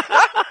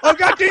 Oh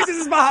God, Jesus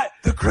is behind.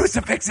 The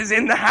crucifix is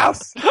in the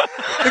house.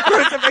 The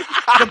crucifix,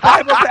 the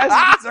Bible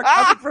passages are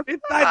coming from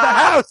inside the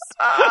house.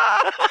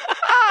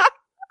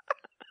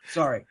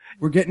 Sorry,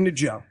 we're getting to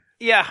Joe.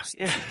 Yeah.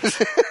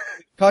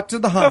 Cut to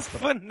the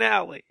hospital. The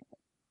finale.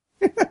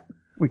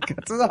 We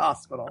cut to the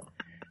hospital,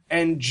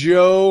 and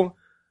Joe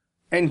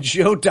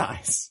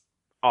dies.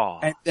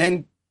 Oh.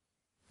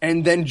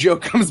 And then Joe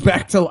comes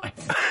back to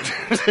life.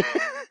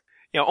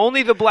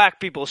 Only the black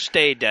people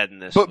stay dead in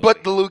this.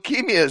 But the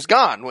leukemia is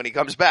gone when he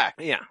comes back.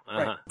 Yeah.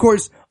 Right. Of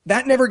course,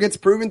 that never gets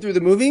proven through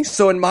the movie.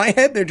 So in my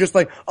head, they're just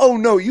like, "Oh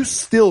no, you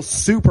still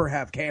super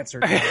have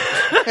cancer.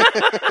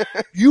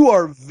 You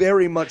are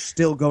very much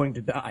still going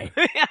to die.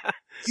 Yeah.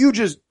 You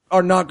just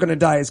are not going to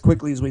die as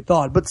quickly as we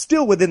thought, but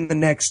still within the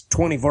next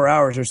 24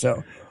 hours or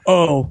so."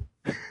 Oh,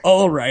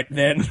 all right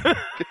then.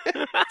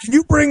 Can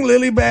you bring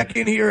Lily back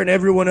in here and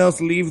everyone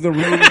else leave the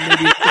room and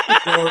maybe put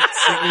the door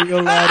singing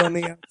real loud on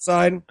the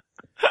outside?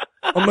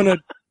 I'm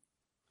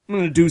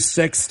gonna do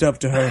sex stuff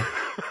to her.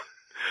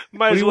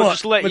 Might as well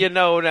just let you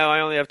know now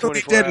I only have 24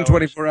 hours. She'll be dead in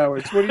 24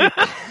 hours. What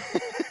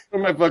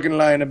am I fucking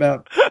lying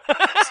about?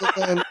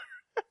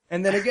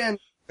 And then again,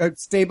 a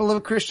staple of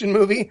a Christian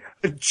movie,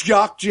 a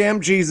jock jam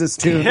Jesus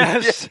tune.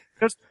 Yes.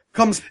 Just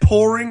comes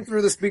pouring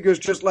through the speakers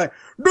just like,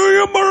 "Do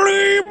you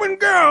believe in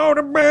God?"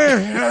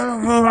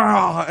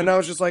 And I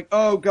was just like,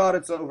 oh God,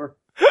 it's over.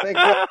 Thank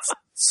God.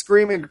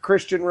 Screaming a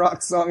Christian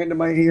rock song into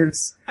my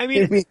ears. I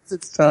mean, it means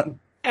it's done.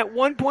 At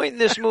one point in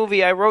this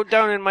movie, I wrote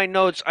down in my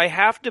notes, I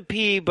have to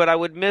pee, but I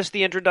would miss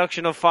the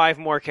introduction of 5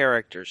 more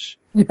characters.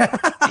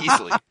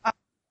 Easily.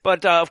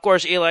 But, of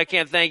course, Eli, I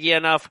can't thank you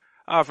enough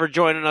for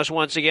joining us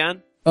once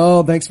again.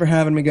 Oh, thanks for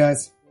having me,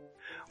 guys.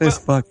 This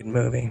fucking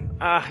movie.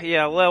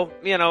 Yeah, well,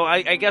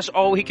 I guess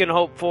all we can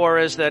hope for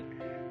is that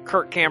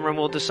Kirk Cameron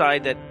will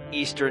decide that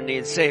Eastern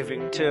needs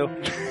saving, too.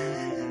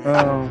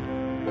 Oh,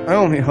 I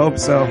only hope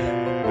so.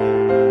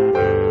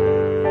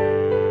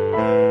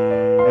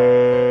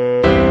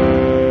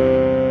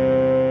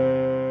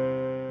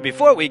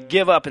 Before we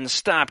give up and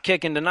stop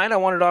kicking tonight, I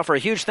wanted to offer a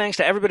huge thanks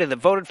to everybody that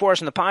voted for us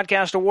in the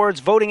Podcast Awards.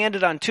 Voting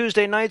ended on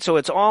Tuesday night, so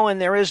it's all in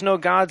There Is No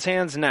God's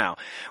hands now.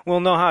 We'll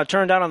know how it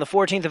turned out on the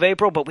 14th of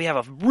April, but we have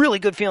a really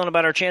good feeling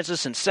about our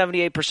chances since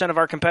 78% of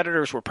our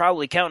competitors were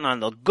probably counting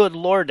on the good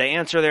Lord to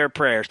answer their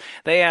prayers.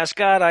 They asked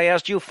God, I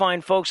asked you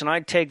fine folks, and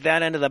I'd take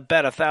that end of the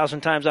bet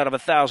 1,000 times out of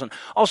 1,000.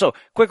 Also,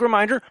 quick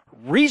reminder,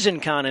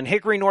 ReasonCon in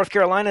Hickory, North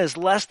Carolina is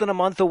less than a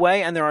month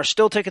away, and there are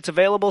still tickets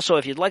available, so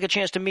if you'd like a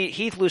chance to meet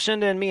Heath,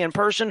 Lucinda, and me in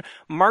person,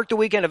 mark the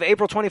weekend of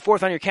April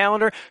 24th on your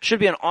calendar. Should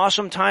be an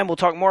awesome time. We'll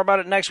talk more about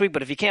it next week,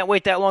 but if you can't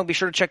wait that long, be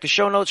sure to check the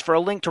show notes for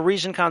a link to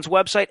ReasonCon's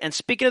website. And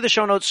speaking of the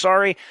show notes,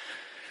 sorry,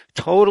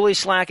 totally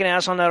slacking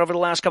ass on that over the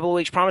last couple of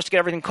weeks. Promise to get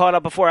everything caught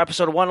up before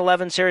episode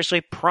 111. Seriously,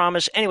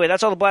 promise. Anyway,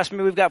 that's all the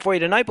blasphemy we've got for you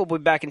tonight, but we'll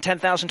be back in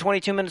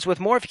 10,022 minutes with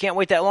more. If you can't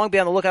wait that long, be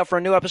on the lookout for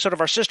a new episode of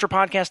our sister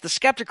podcast, The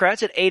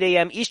Skeptocrats, at 8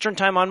 a.m. Eastern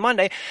Time on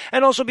Monday.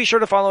 And also be sure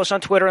to follow us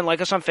on Twitter and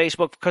like us on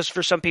Facebook, because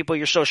for some people,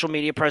 your social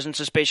media presence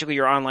is basically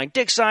your online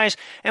dick size,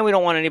 and we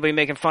don't want anybody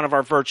making fun of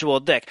our virtual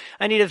dick.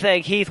 I need to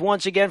thank Heath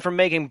once again for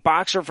making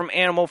Boxer from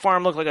Animal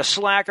Farm look like a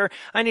slacker.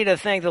 I need to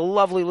thank the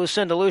lovely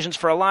Lucinda Illusions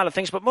for a lot of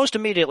things, but most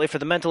immediately for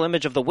the mental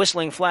image of the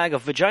whistling flag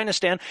of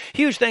Vaginistan.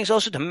 Huge thanks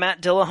also to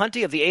Matt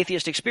Dillahunty of the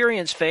Atheist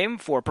Experience fame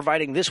for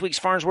providing this week's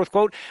Farnsworth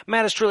quote.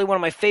 Matt is truly one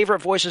of my favorite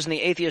voices in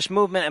the atheist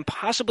movement and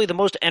possibly the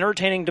most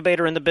entertaining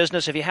debater in the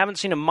business. If you haven't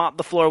seen him mop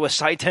the floor with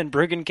Saitan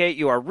Brigancate,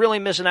 you are really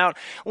missing out.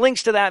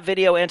 Links to that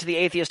video and to the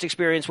Atheist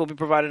Experience will be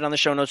provided on the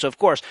show notes, of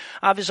course.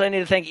 Obviously, I need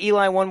to thank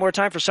Eli one more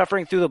time for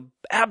suffering through the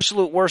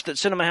absolute worst that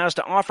cinema has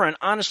to offer, and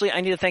honestly,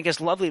 I need to thank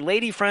his lovely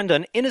lady friend,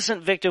 an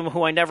innocent victim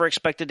who I never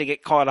expected to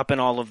get caught up in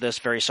all of this.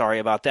 Very sorry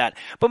about that.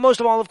 But most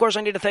of all, of course,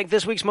 I need to thank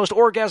this week's most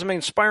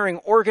orgasm-inspiring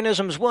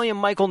organisms, William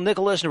Michael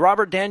Nicholas,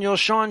 Robert Daniel,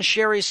 Sean,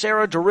 Sherry,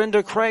 Sarah,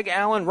 Dorinda, Craig,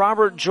 Allen,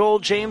 Robert, Joel,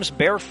 James,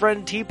 Bear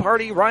Friend, Tea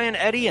Party, Ryan,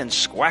 Eddie, and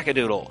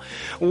Squackadoodle.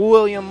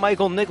 William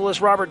Michael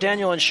Nicholas, Robert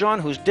Daniel, and Sean,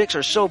 whose dicks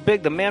are so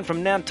big the man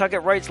from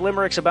Nantucket writes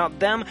limericks about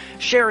them.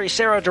 Sherry,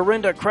 Sarah,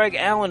 Dorinda, Craig,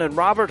 Allen, and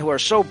Robert, who are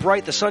so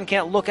bright the sun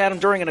can't look at them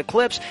during an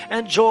eclipse.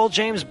 And Joel,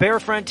 James, Bear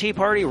Friend, Tea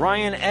Party,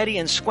 Ryan, Eddie,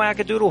 and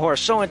Squackadoodle, who are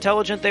so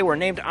intelligent they were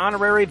named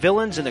honorary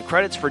villains in the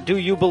credits for Do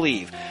You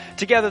Believe.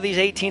 Together, these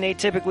 18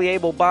 atypically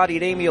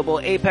able-bodied, amiable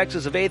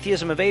apexes of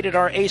atheism evaded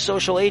our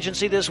asocial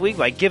agency this week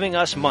by giving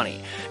us money.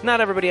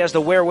 Not everybody has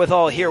the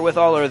wherewithal,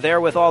 herewithal, or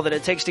therewithal that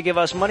it takes to give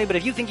us money, but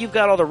if you think you've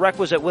got all the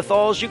requisite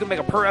withals, you can make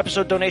a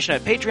per-episode donation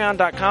at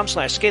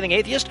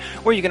patreon.com/ScathingAtheist,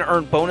 where you can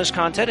earn bonus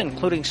content,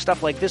 including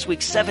stuff like this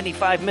week's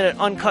 75-minute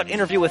uncut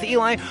interview with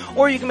Eli,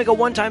 or you can make a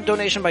one-time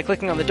donation by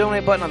clicking on the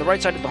donate button on the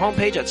right side of the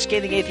homepage at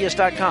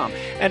ScathingAtheist.com.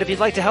 And if you'd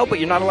like to help, but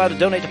you're not allowed to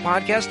donate to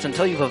podcasts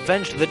until you've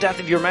avenged the death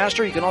of your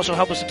master, you can also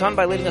help us a ton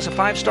by leaving us a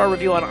 5-star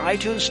review on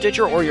iTunes,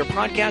 Stitcher, or your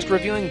podcast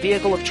reviewing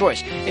vehicle of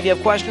choice. If you have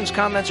questions,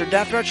 comments, or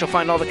death threats, you'll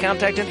find all the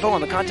contact info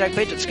on the contact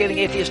page at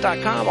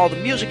ScathingAtheist.com. All the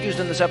music used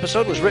in this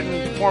episode was written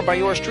and performed by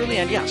yours truly,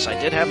 and yes, I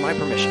did have my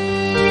permission.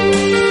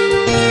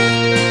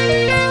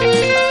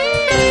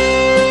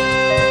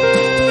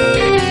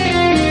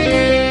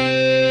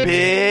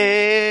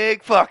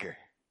 Big fucker.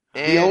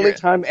 The only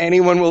time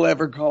anyone will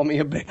ever call me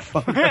a big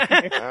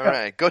fucker. All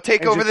right. Go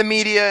take over the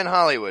media in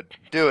Hollywood.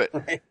 Do it.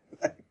 Right.